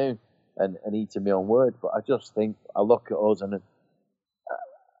Saturday afternoon and eating my own words. But I just think I look at us and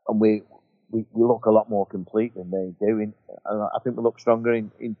we look a lot more complete than they do. And I think we look stronger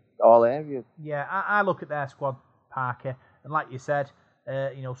in all areas. Yeah, I look at their squad, Parker, and like you said,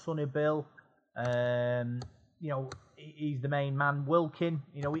 Sonny Bill, he's the main man. Wilkin,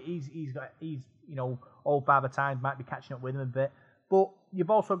 he's old father time, might be catching up with him a bit. But you've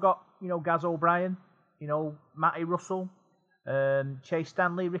also got, Gaz O'Brien, Matty Russell, Chase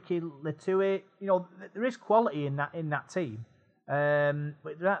Stanley, Ricky Letue. There is quality in that team.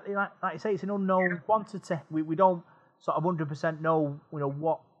 But like you say, it's an unknown quantity. We don't sort of 100% know,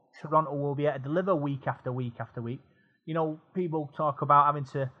 what Toronto will be able to deliver week after week after week. People talk about having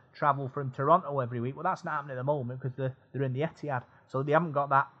to travel from Toronto every week. Well, that's not happening at the moment because they're in the Etihad, so they haven't got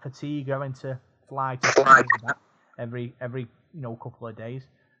that fatigue having to fly every couple of days.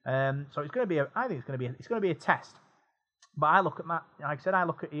 So it's going to be I think it's going to be a test. But I look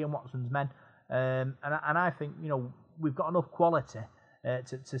at Ian Watson's men, and I think we've got enough quality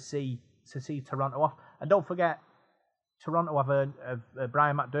to see Toronto off. And don't forget, Toronto have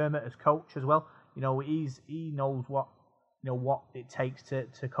Brian McDermott as coach as well. He knows what it takes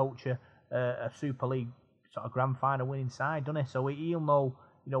to coach a Super League sort of grand final winning side, doesn't he? So he'll know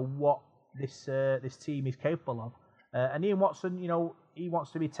what this team is capable of. And Ian Watson, he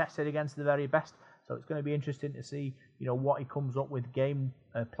wants to be tested against the very best. So it's going to be interesting to see what he comes up with game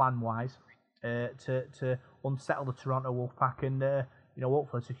plan wise to unsettle the Toronto Wolfpack and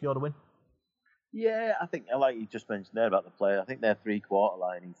hopefully secure the win. Yeah, I think, like you just mentioned there about the player, I think their three-quarter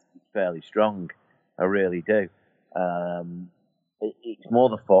line is fairly strong. I really do. It's more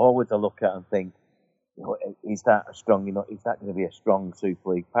the forwards I look at and think, is that a strong? Is that going to be a strong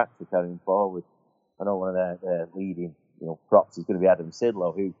Super League pack to carry forward? I know one of their leading, props is going to be Adam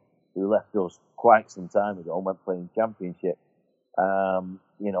Sidlow, who left us quite some time ago and went playing Championship.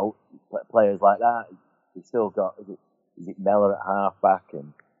 Players like that. You've still got is it Mellor at half-back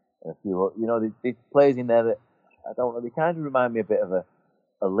and a few, the players in there that, I don't know, they kind of remind me a bit of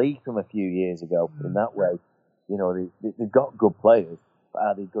a league from a few years ago in that way. They've got good players, but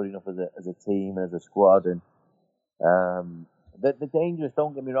are they good enough as a team, as a squad? And they're dangerous,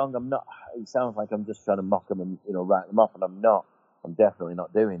 don't get me wrong. I'm not, it sounds like I'm just trying to mock them and, write them off, and I'm not. I'm definitely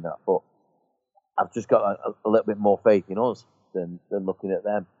not doing that. But I've just got a little bit more faith in us than looking at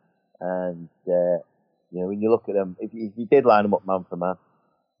them. And, when you look at them, if you did line them up man for man,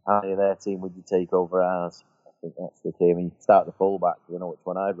 how many of their team would you take over ours? I think that's the key. I mean, you start the fullback, I know which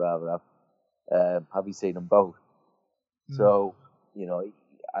one I'd rather have. Have you seen them both? So,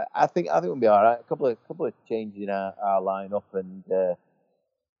 I think we'll be all right. A couple of changes in our line-up, and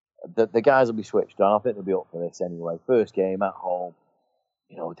the guys will be switched on. I think they'll be up for this anyway. First game at home,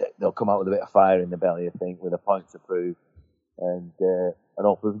 they'll come out with a bit of fire in the belly, I think, with a point to prove. And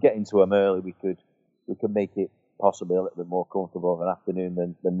hopefully, if we get into them early, we could make it possibly a little bit more comfortable of an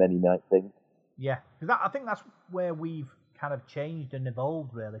afternoon than many might think. Yeah, because I think that's where we've kind of changed and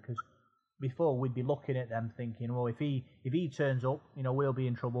evolved, really, because before we'd be looking at them thinking, well, if he turns up, we'll be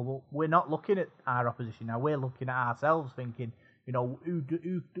in trouble. But we're not looking at our opposition now. We're looking at ourselves thinking, who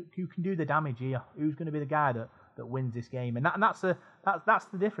can do the damage here? Who's going to be the guy that wins this game? And that's the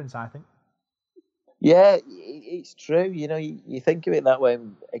difference, I think. Yeah, it's true. You think of it that way.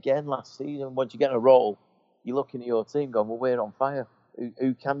 Again, last season, once you get a roll, you're looking at your team going, well, we're on fire.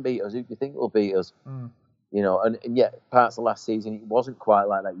 Who can beat us? Who do you think will beat us? And yet parts of last season it wasn't quite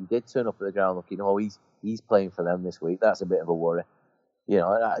like that. You did turn up at the ground looking, he's playing for them this week. That's a bit of a worry.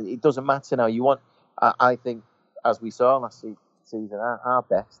 It doesn't matter now. I think, as we saw last season, our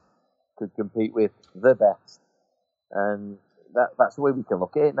best could compete with the best, and that's the way we can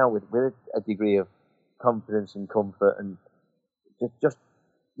look at it now with a degree of confidence and comfort, and just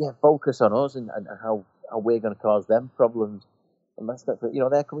focus on us and how we're going to cause them problems. And that's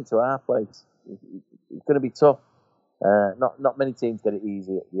they're coming to our place. It's going to be tough. Not many teams get it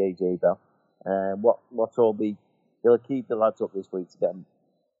easy at the AJ Bell. They'll keep the lads up this week to get them,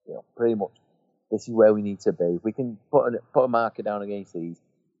 pretty much. This is where we need to be. If we can put a marker down against these,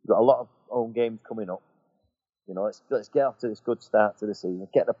 we've got a lot of home games coming up. Let's get off to this good start to the season,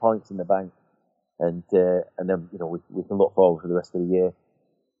 get the points in the bank, and then we can look forward for the rest of the year.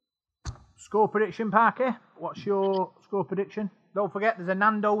 Score prediction, Parker. What's your score prediction? Don't forget, there's a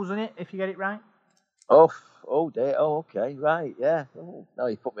Nando's in it if you get it right. Oh dear. Oh, okay, right, yeah. Oh, now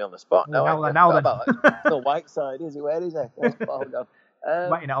you put me on the spot. Now then. The white side, is he? Where is he?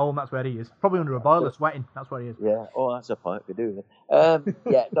 Sweating at home, that's where he is. Probably under a boiler, sweating. That's where he is. Yeah. Oh, that's a point for doing it.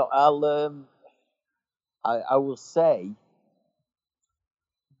 Yeah. No, I will say,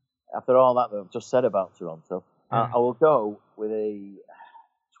 after all that I've just said about Toronto, I will go with a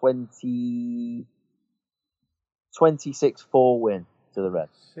 26-4 win to the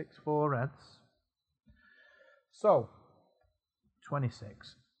Reds. 6-4 Reds. So,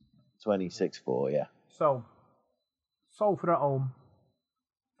 26. 26-4, yeah. So, Salford at home.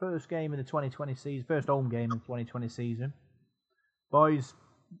 First game in the 2020 season. First home game in the 2020 season. Boys,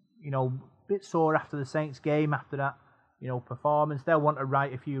 bit sore after the Saints game, after that, performance. They'll want to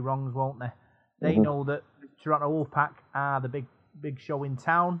right a few wrongs, won't they? They know that Toronto Wolfpack are the big show in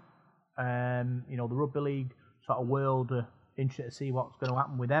town. The rugby league sort of world interested to see what's going to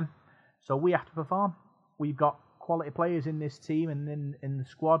happen with them. So we have to perform. We've got quality players in this team and in the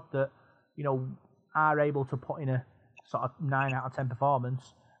squad that are able to put in a sort of 9 out of 10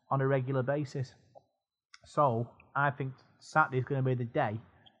 performance on a regular basis. So I think Saturday is going to be the day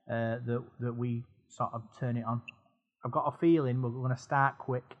that we sort of turn it on. I've got a feeling we're going to start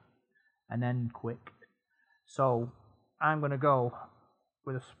quick and end quick. So I'm going to go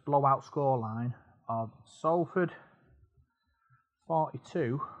with a blowout scoreline of Salford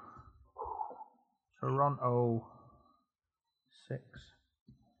 42, Toronto 6.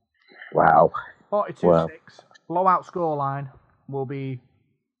 Wow. 42-6. Wow. Blowout scoreline will be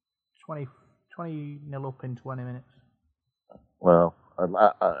 20 nil up in 20 minutes. Well,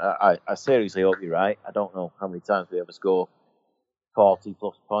 I seriously hope you're right. I don't know how many times we ever score 40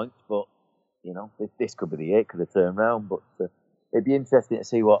 plus points, but this could be the year. It could have turned round, but it'd be interesting to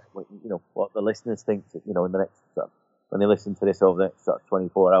see what what the listeners think. In the next when they listen to this over the next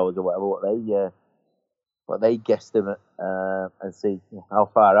 24 hours or whatever, what they guesstimate and see how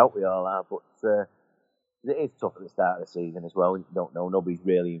far out we all are. But it is tough at the start of the season as well. You don't know. Nobody's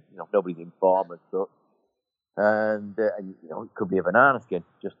really, nobody's in form and such. And it could be a banana skin.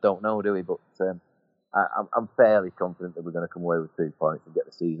 Just don't know, do we? But I'm fairly confident that we're going to come away with 3 points and get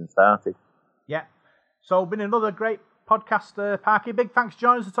the season started. Yeah. So, been another great podcast, Parky. Big thanks for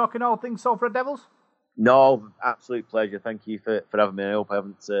joining us and talking all things Salford Devils. No, absolute pleasure. Thank you for having me. I hope I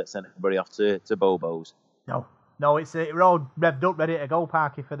haven't sent everybody off to Bobo's. No, it's we're all revved up, ready to go,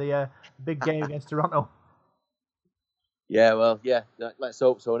 Parky, for the big game against Toronto. Yeah, well, yeah. Let's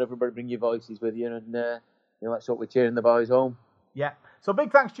hope so. And everybody bring your voices with you, and let's hope we're cheering the boys home. Yeah. So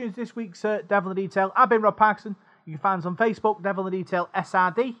big thanks to this week's Devil in the Detail. I've been Rob Parkinson. You can find us on Facebook, Devil in the Detail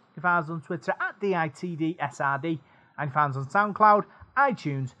SRD. You can find us on Twitter @DITDSRD. And you can find us on SoundCloud,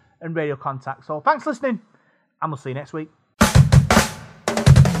 iTunes, and Radio Contact. So thanks for listening, and we'll see you next week.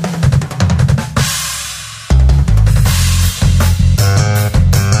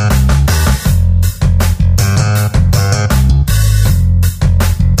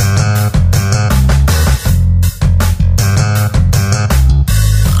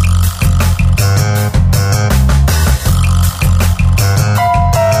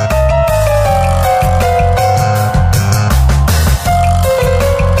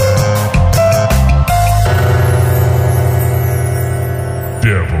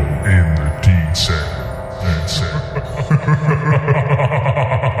 Devil in the Detail.